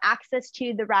you have access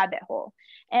to the rabbit hole.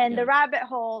 And the rabbit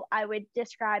hole I would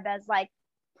describe as like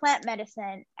plant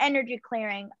medicine, energy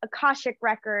clearing, Akashic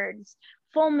records,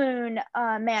 full moon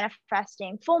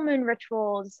manifesting, full moon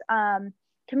rituals,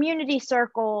 community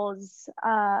circles,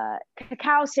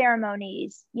 cacao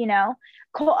ceremonies,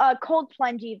 cold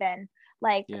plunge even,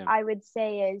 like I would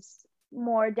say is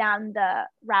more down the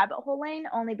rabbit hole lane,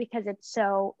 only because it's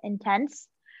so intense.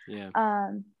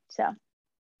 So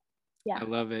yeah, I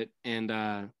love it. And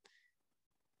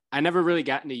I never really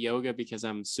got into yoga because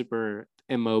I'm super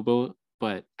immobile,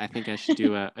 but I think I should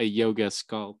do a yoga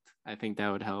sculpt. I think that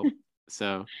would help.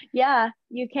 So yeah,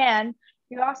 you can.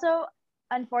 You also,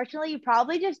 unfortunately, you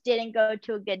probably just didn't go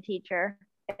to a good teacher,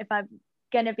 if I'm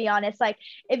gonna be honest. Like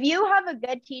if you have a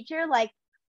good teacher, like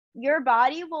your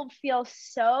body will feel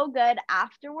so good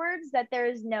afterwards that there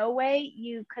is no way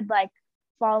you could like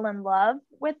fall in love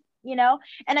with,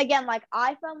 and again, like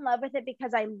I fell in love with it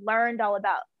because I learned all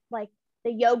about like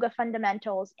the yoga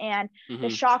fundamentals and the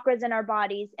chakras in our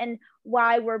bodies and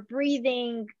why we're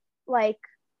breathing. Like,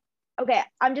 okay,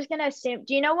 I'm just gonna assume,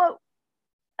 do you know what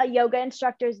a yoga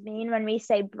instructors mean when we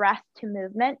say breath to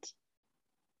movement?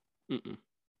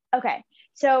 Okay,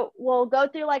 so we'll go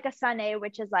through like a Sunday,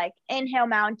 which is like inhale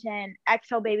mountain,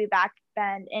 exhale baby back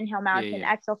bend, inhale mountain,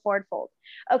 exhale forward fold.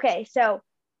 Okay, so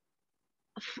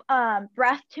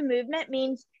breath to movement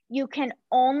means you can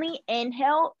only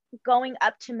inhale going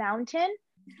up to mountain,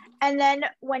 and then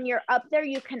when you're up there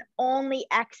you can only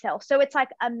exhale. So it's like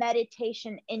a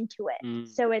meditation into it.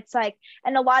 So it's like,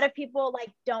 and a lot of people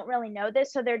like don't really know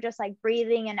this, so they're just like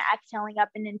breathing and exhaling up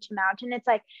and into mountain. It's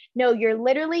like, no, you're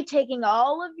literally taking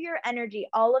all of your energy,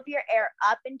 all of your air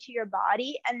up into your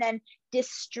body and then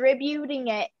distributing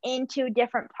it into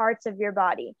different parts of your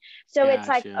body. So it's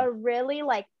like a really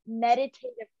like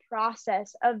meditative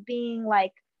process of being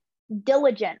like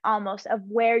diligent almost of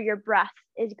where your breath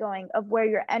is going, of where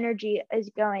your energy is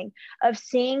going, of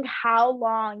seeing how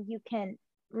long you can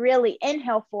really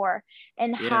inhale for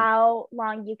and how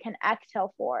long you can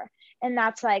exhale for. And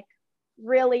that's like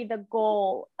really the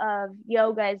goal of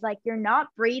yoga, is like you're not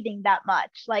breathing that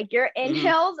much, like your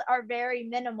inhales are very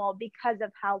minimal because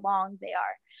of how long they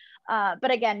are.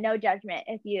 But again, no judgment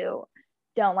if you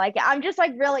don't like it. I'm just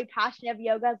like really passionate of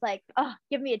yoga. It's like, oh,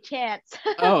 give me a chance.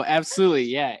 Oh, absolutely.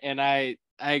 Yeah. And I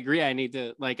agree. I need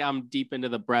to, like, I'm deep into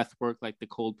the breath work, like the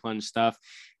cold plunge stuff.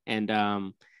 And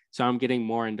so I'm getting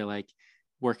more into like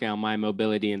working on my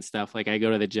mobility and stuff. Like I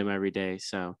go to the gym every day.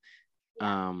 So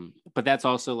But that's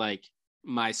also like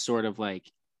my sort of like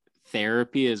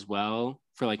therapy as well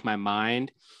for like my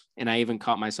mind. And I even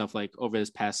caught myself like over this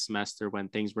past semester when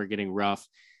things were getting rough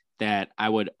that I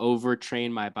would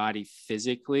overtrain my body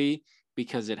physically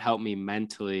because it helped me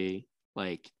mentally,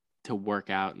 like to work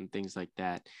out and things like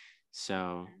that.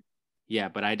 So yeah,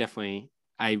 but I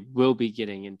will be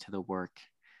getting into the work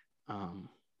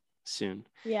soon.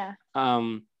 Yeah.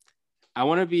 I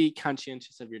want to be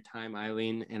conscientious of your time,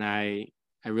 Aileen, and I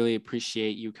really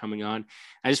appreciate you coming on.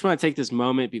 I just want to take this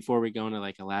moment before we go into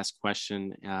like a last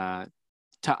question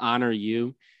to honor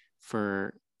you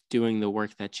for doing the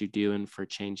work that you do and for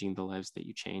changing the lives that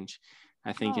you change.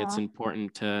 I think it's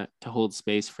important to hold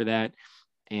space for that.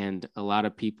 And a lot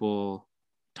of people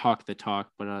talk the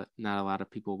talk, but not a lot of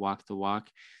people walk the walk.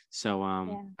 So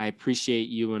I appreciate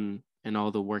you and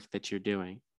all the work that you're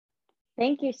doing.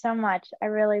 Thank you so much. I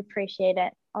really appreciate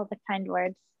it. All the kind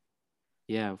words.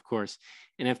 Yeah, of course.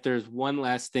 And if there's one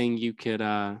last thing you could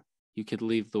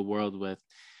leave the world with,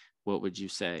 what would you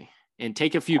say? And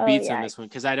take a few beats on this one,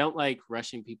 because I don't like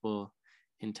rushing people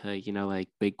into, like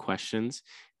big questions.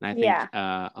 And I think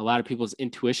a lot of people's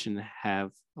intuition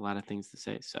have a lot of things to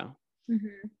say. So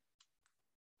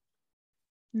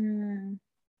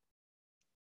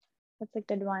that's a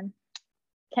good one.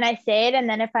 Can I say it? And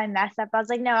then if I mess up, I was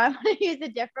like, no, I want to use a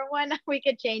different one. We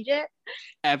could change it.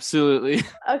 Absolutely.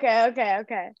 Okay.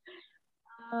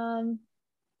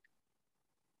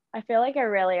 I feel like I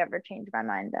rarely ever change my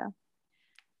mind though.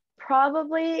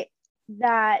 Probably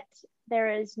that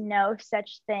there is no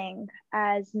such thing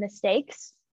as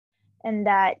mistakes, and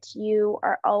that you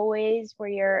are always where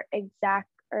you're exact,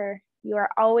 or you are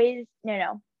always,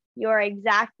 you are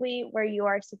exactly where you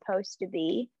are supposed to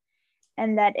be.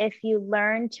 And that if you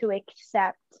learn to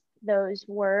accept those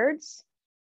words,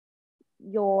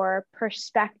 your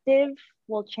perspective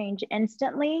will change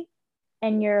instantly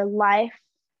and your life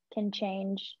can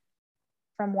change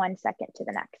from 1 second to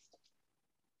the next.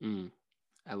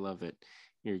 I love it.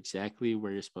 You're exactly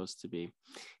where you're supposed to be.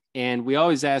 And we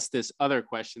always ask this other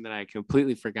question that I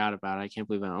completely forgot about. I can't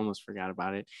believe I almost forgot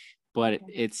about it. But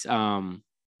it's if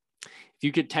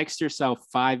you could text yourself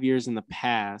 5 years in the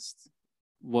past,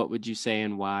 what would you say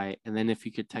and why? And then if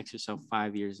you could text yourself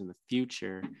 5 years in the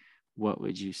future, what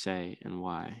would you say and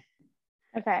why?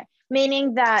 Okay.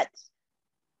 Meaning that,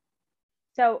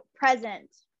 so present,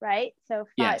 right? So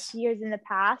 5 years in the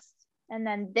past, and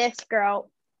then this girl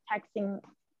texting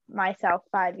myself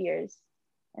 5 years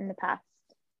in the past.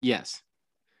 Yes.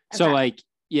 Okay. So like,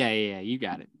 yeah, you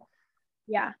got it.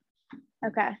 Yeah.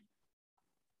 Okay.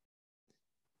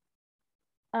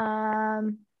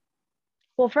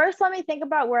 Well, first, let me think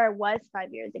about where I was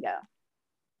 5 years ago.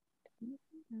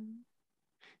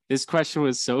 This question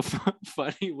was so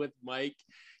funny with Mike.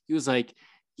 He was like,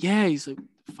 he's like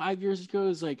 5 years ago, it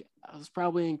was like, I was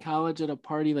probably in college at a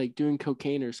party, like doing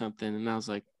cocaine or something. And I was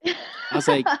like,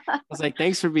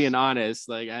 thanks for being honest.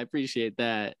 Like, I appreciate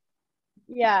that.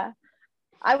 Yeah,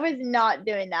 I was not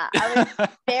doing that. I was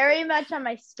very much on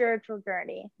my spiritual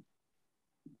journey.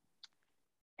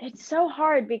 It's so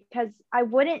hard because I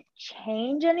wouldn't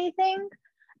change anything.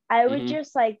 I would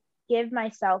just like give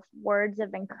myself words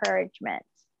of encouragement.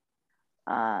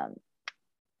 Yeah,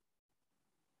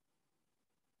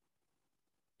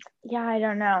 I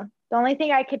don't know. The only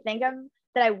thing I could think of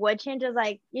that I would change is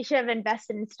like, you should have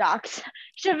invested in stocks.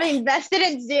 Should have invested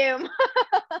in Zoom.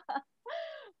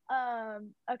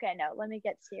 Okay, no, let me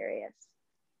get serious.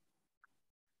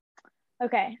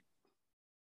 Okay.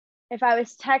 If I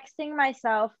was texting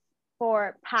myself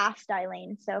for past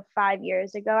Aileen, so 5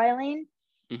 years ago, Aileen,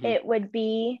 it would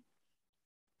be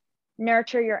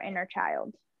nurture your inner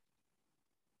child.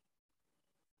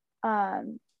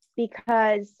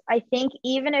 Because I think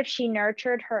even if she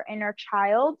nurtured her inner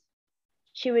child,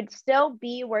 she would still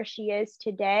be where she is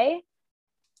today.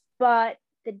 But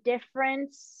the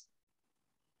difference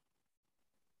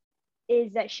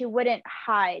is that she wouldn't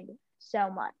hide so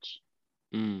much.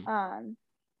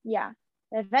 Yeah.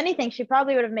 If anything, she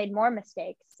probably would have made more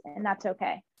mistakes, and that's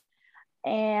okay.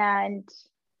 And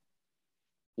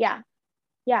yeah,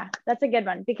 that's a good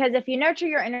one. Because if you nurture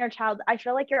your inner child, I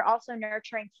feel like you're also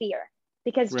nurturing fear,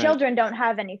 because children don't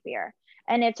have any fear.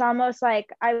 And it's almost like,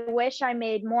 I wish I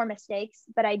made more mistakes,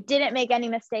 but I didn't make any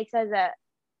mistakes not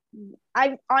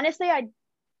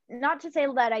to say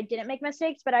that I didn't make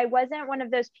mistakes, but I wasn't one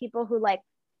of those people who like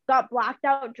got blacked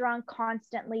out drunk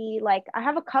constantly. Like, I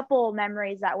have a couple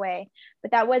memories that way,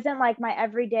 but that wasn't like my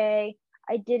everyday.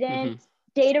 I didn't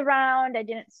date around. I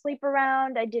didn't sleep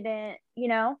around. I didn't,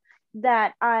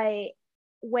 that I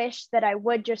wish that I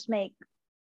would just make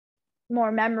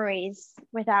more memories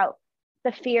without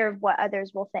the fear of what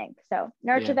others will think. So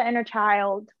nurture the inner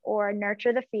child or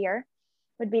nurture the fear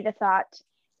would be the thought.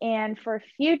 And for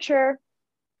future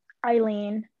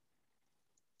Aileen,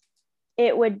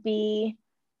 it would be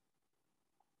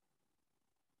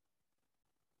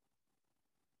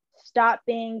stop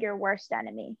being your worst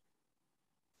enemy.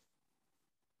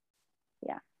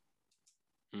 Yeah.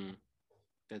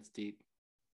 That's deep.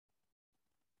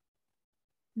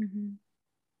 Mm-hmm.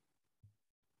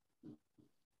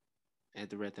 I had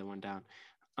to write that one down.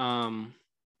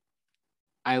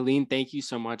 Aileen, thank you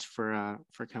so much for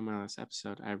coming on this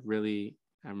episode. I'm really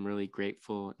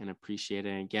grateful and appreciate it.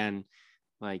 And again,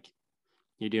 like,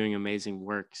 you're doing amazing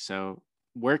work. So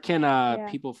where can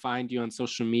people find you on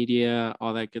social media,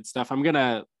 all that good stuff? I'm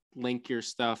gonna link your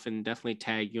stuff and definitely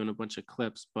tag you in a bunch of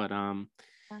clips, but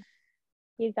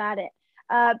you got it.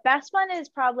 Best one is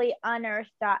probably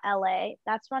Unearthed.la.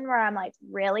 That's one where I'm like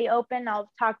really open. I'll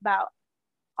talk about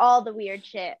all the weird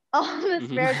shit, all the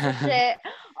spiritual shit,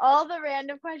 all the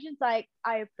random questions. Like,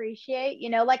 I appreciate,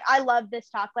 like, I love this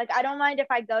talk. Like, I don't mind if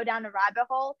I go down a rabbit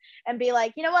hole and be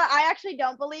like, you know what, I actually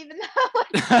don't believe in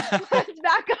that. Let's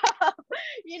back up,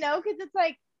 because it's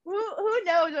like, who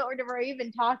knows what we're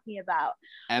even talking about.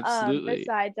 Absolutely.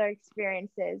 Besides our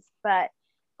experiences. But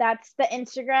that's the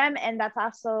Instagram, and that's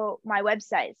also my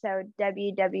website. So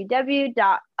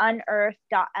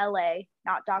www.unearthed.la,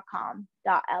 not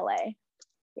 .com.la.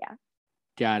 Yeah.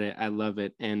 Got it. I love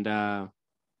it. And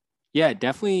yeah,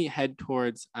 definitely head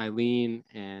towards Aileen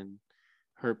and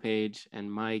her page and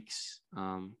Mike's,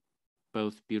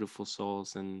 both beautiful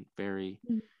souls and very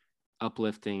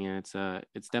uplifting. And it's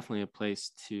definitely a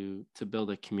place to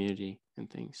build a community and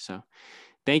things. So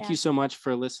thank you so much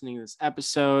for listening to this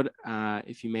episode.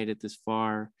 If you made it this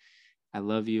far, I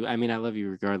love you. I mean, I love you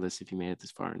regardless if you made it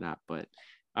this far or not, but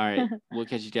all right, we'll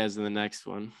catch you guys in the next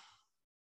one.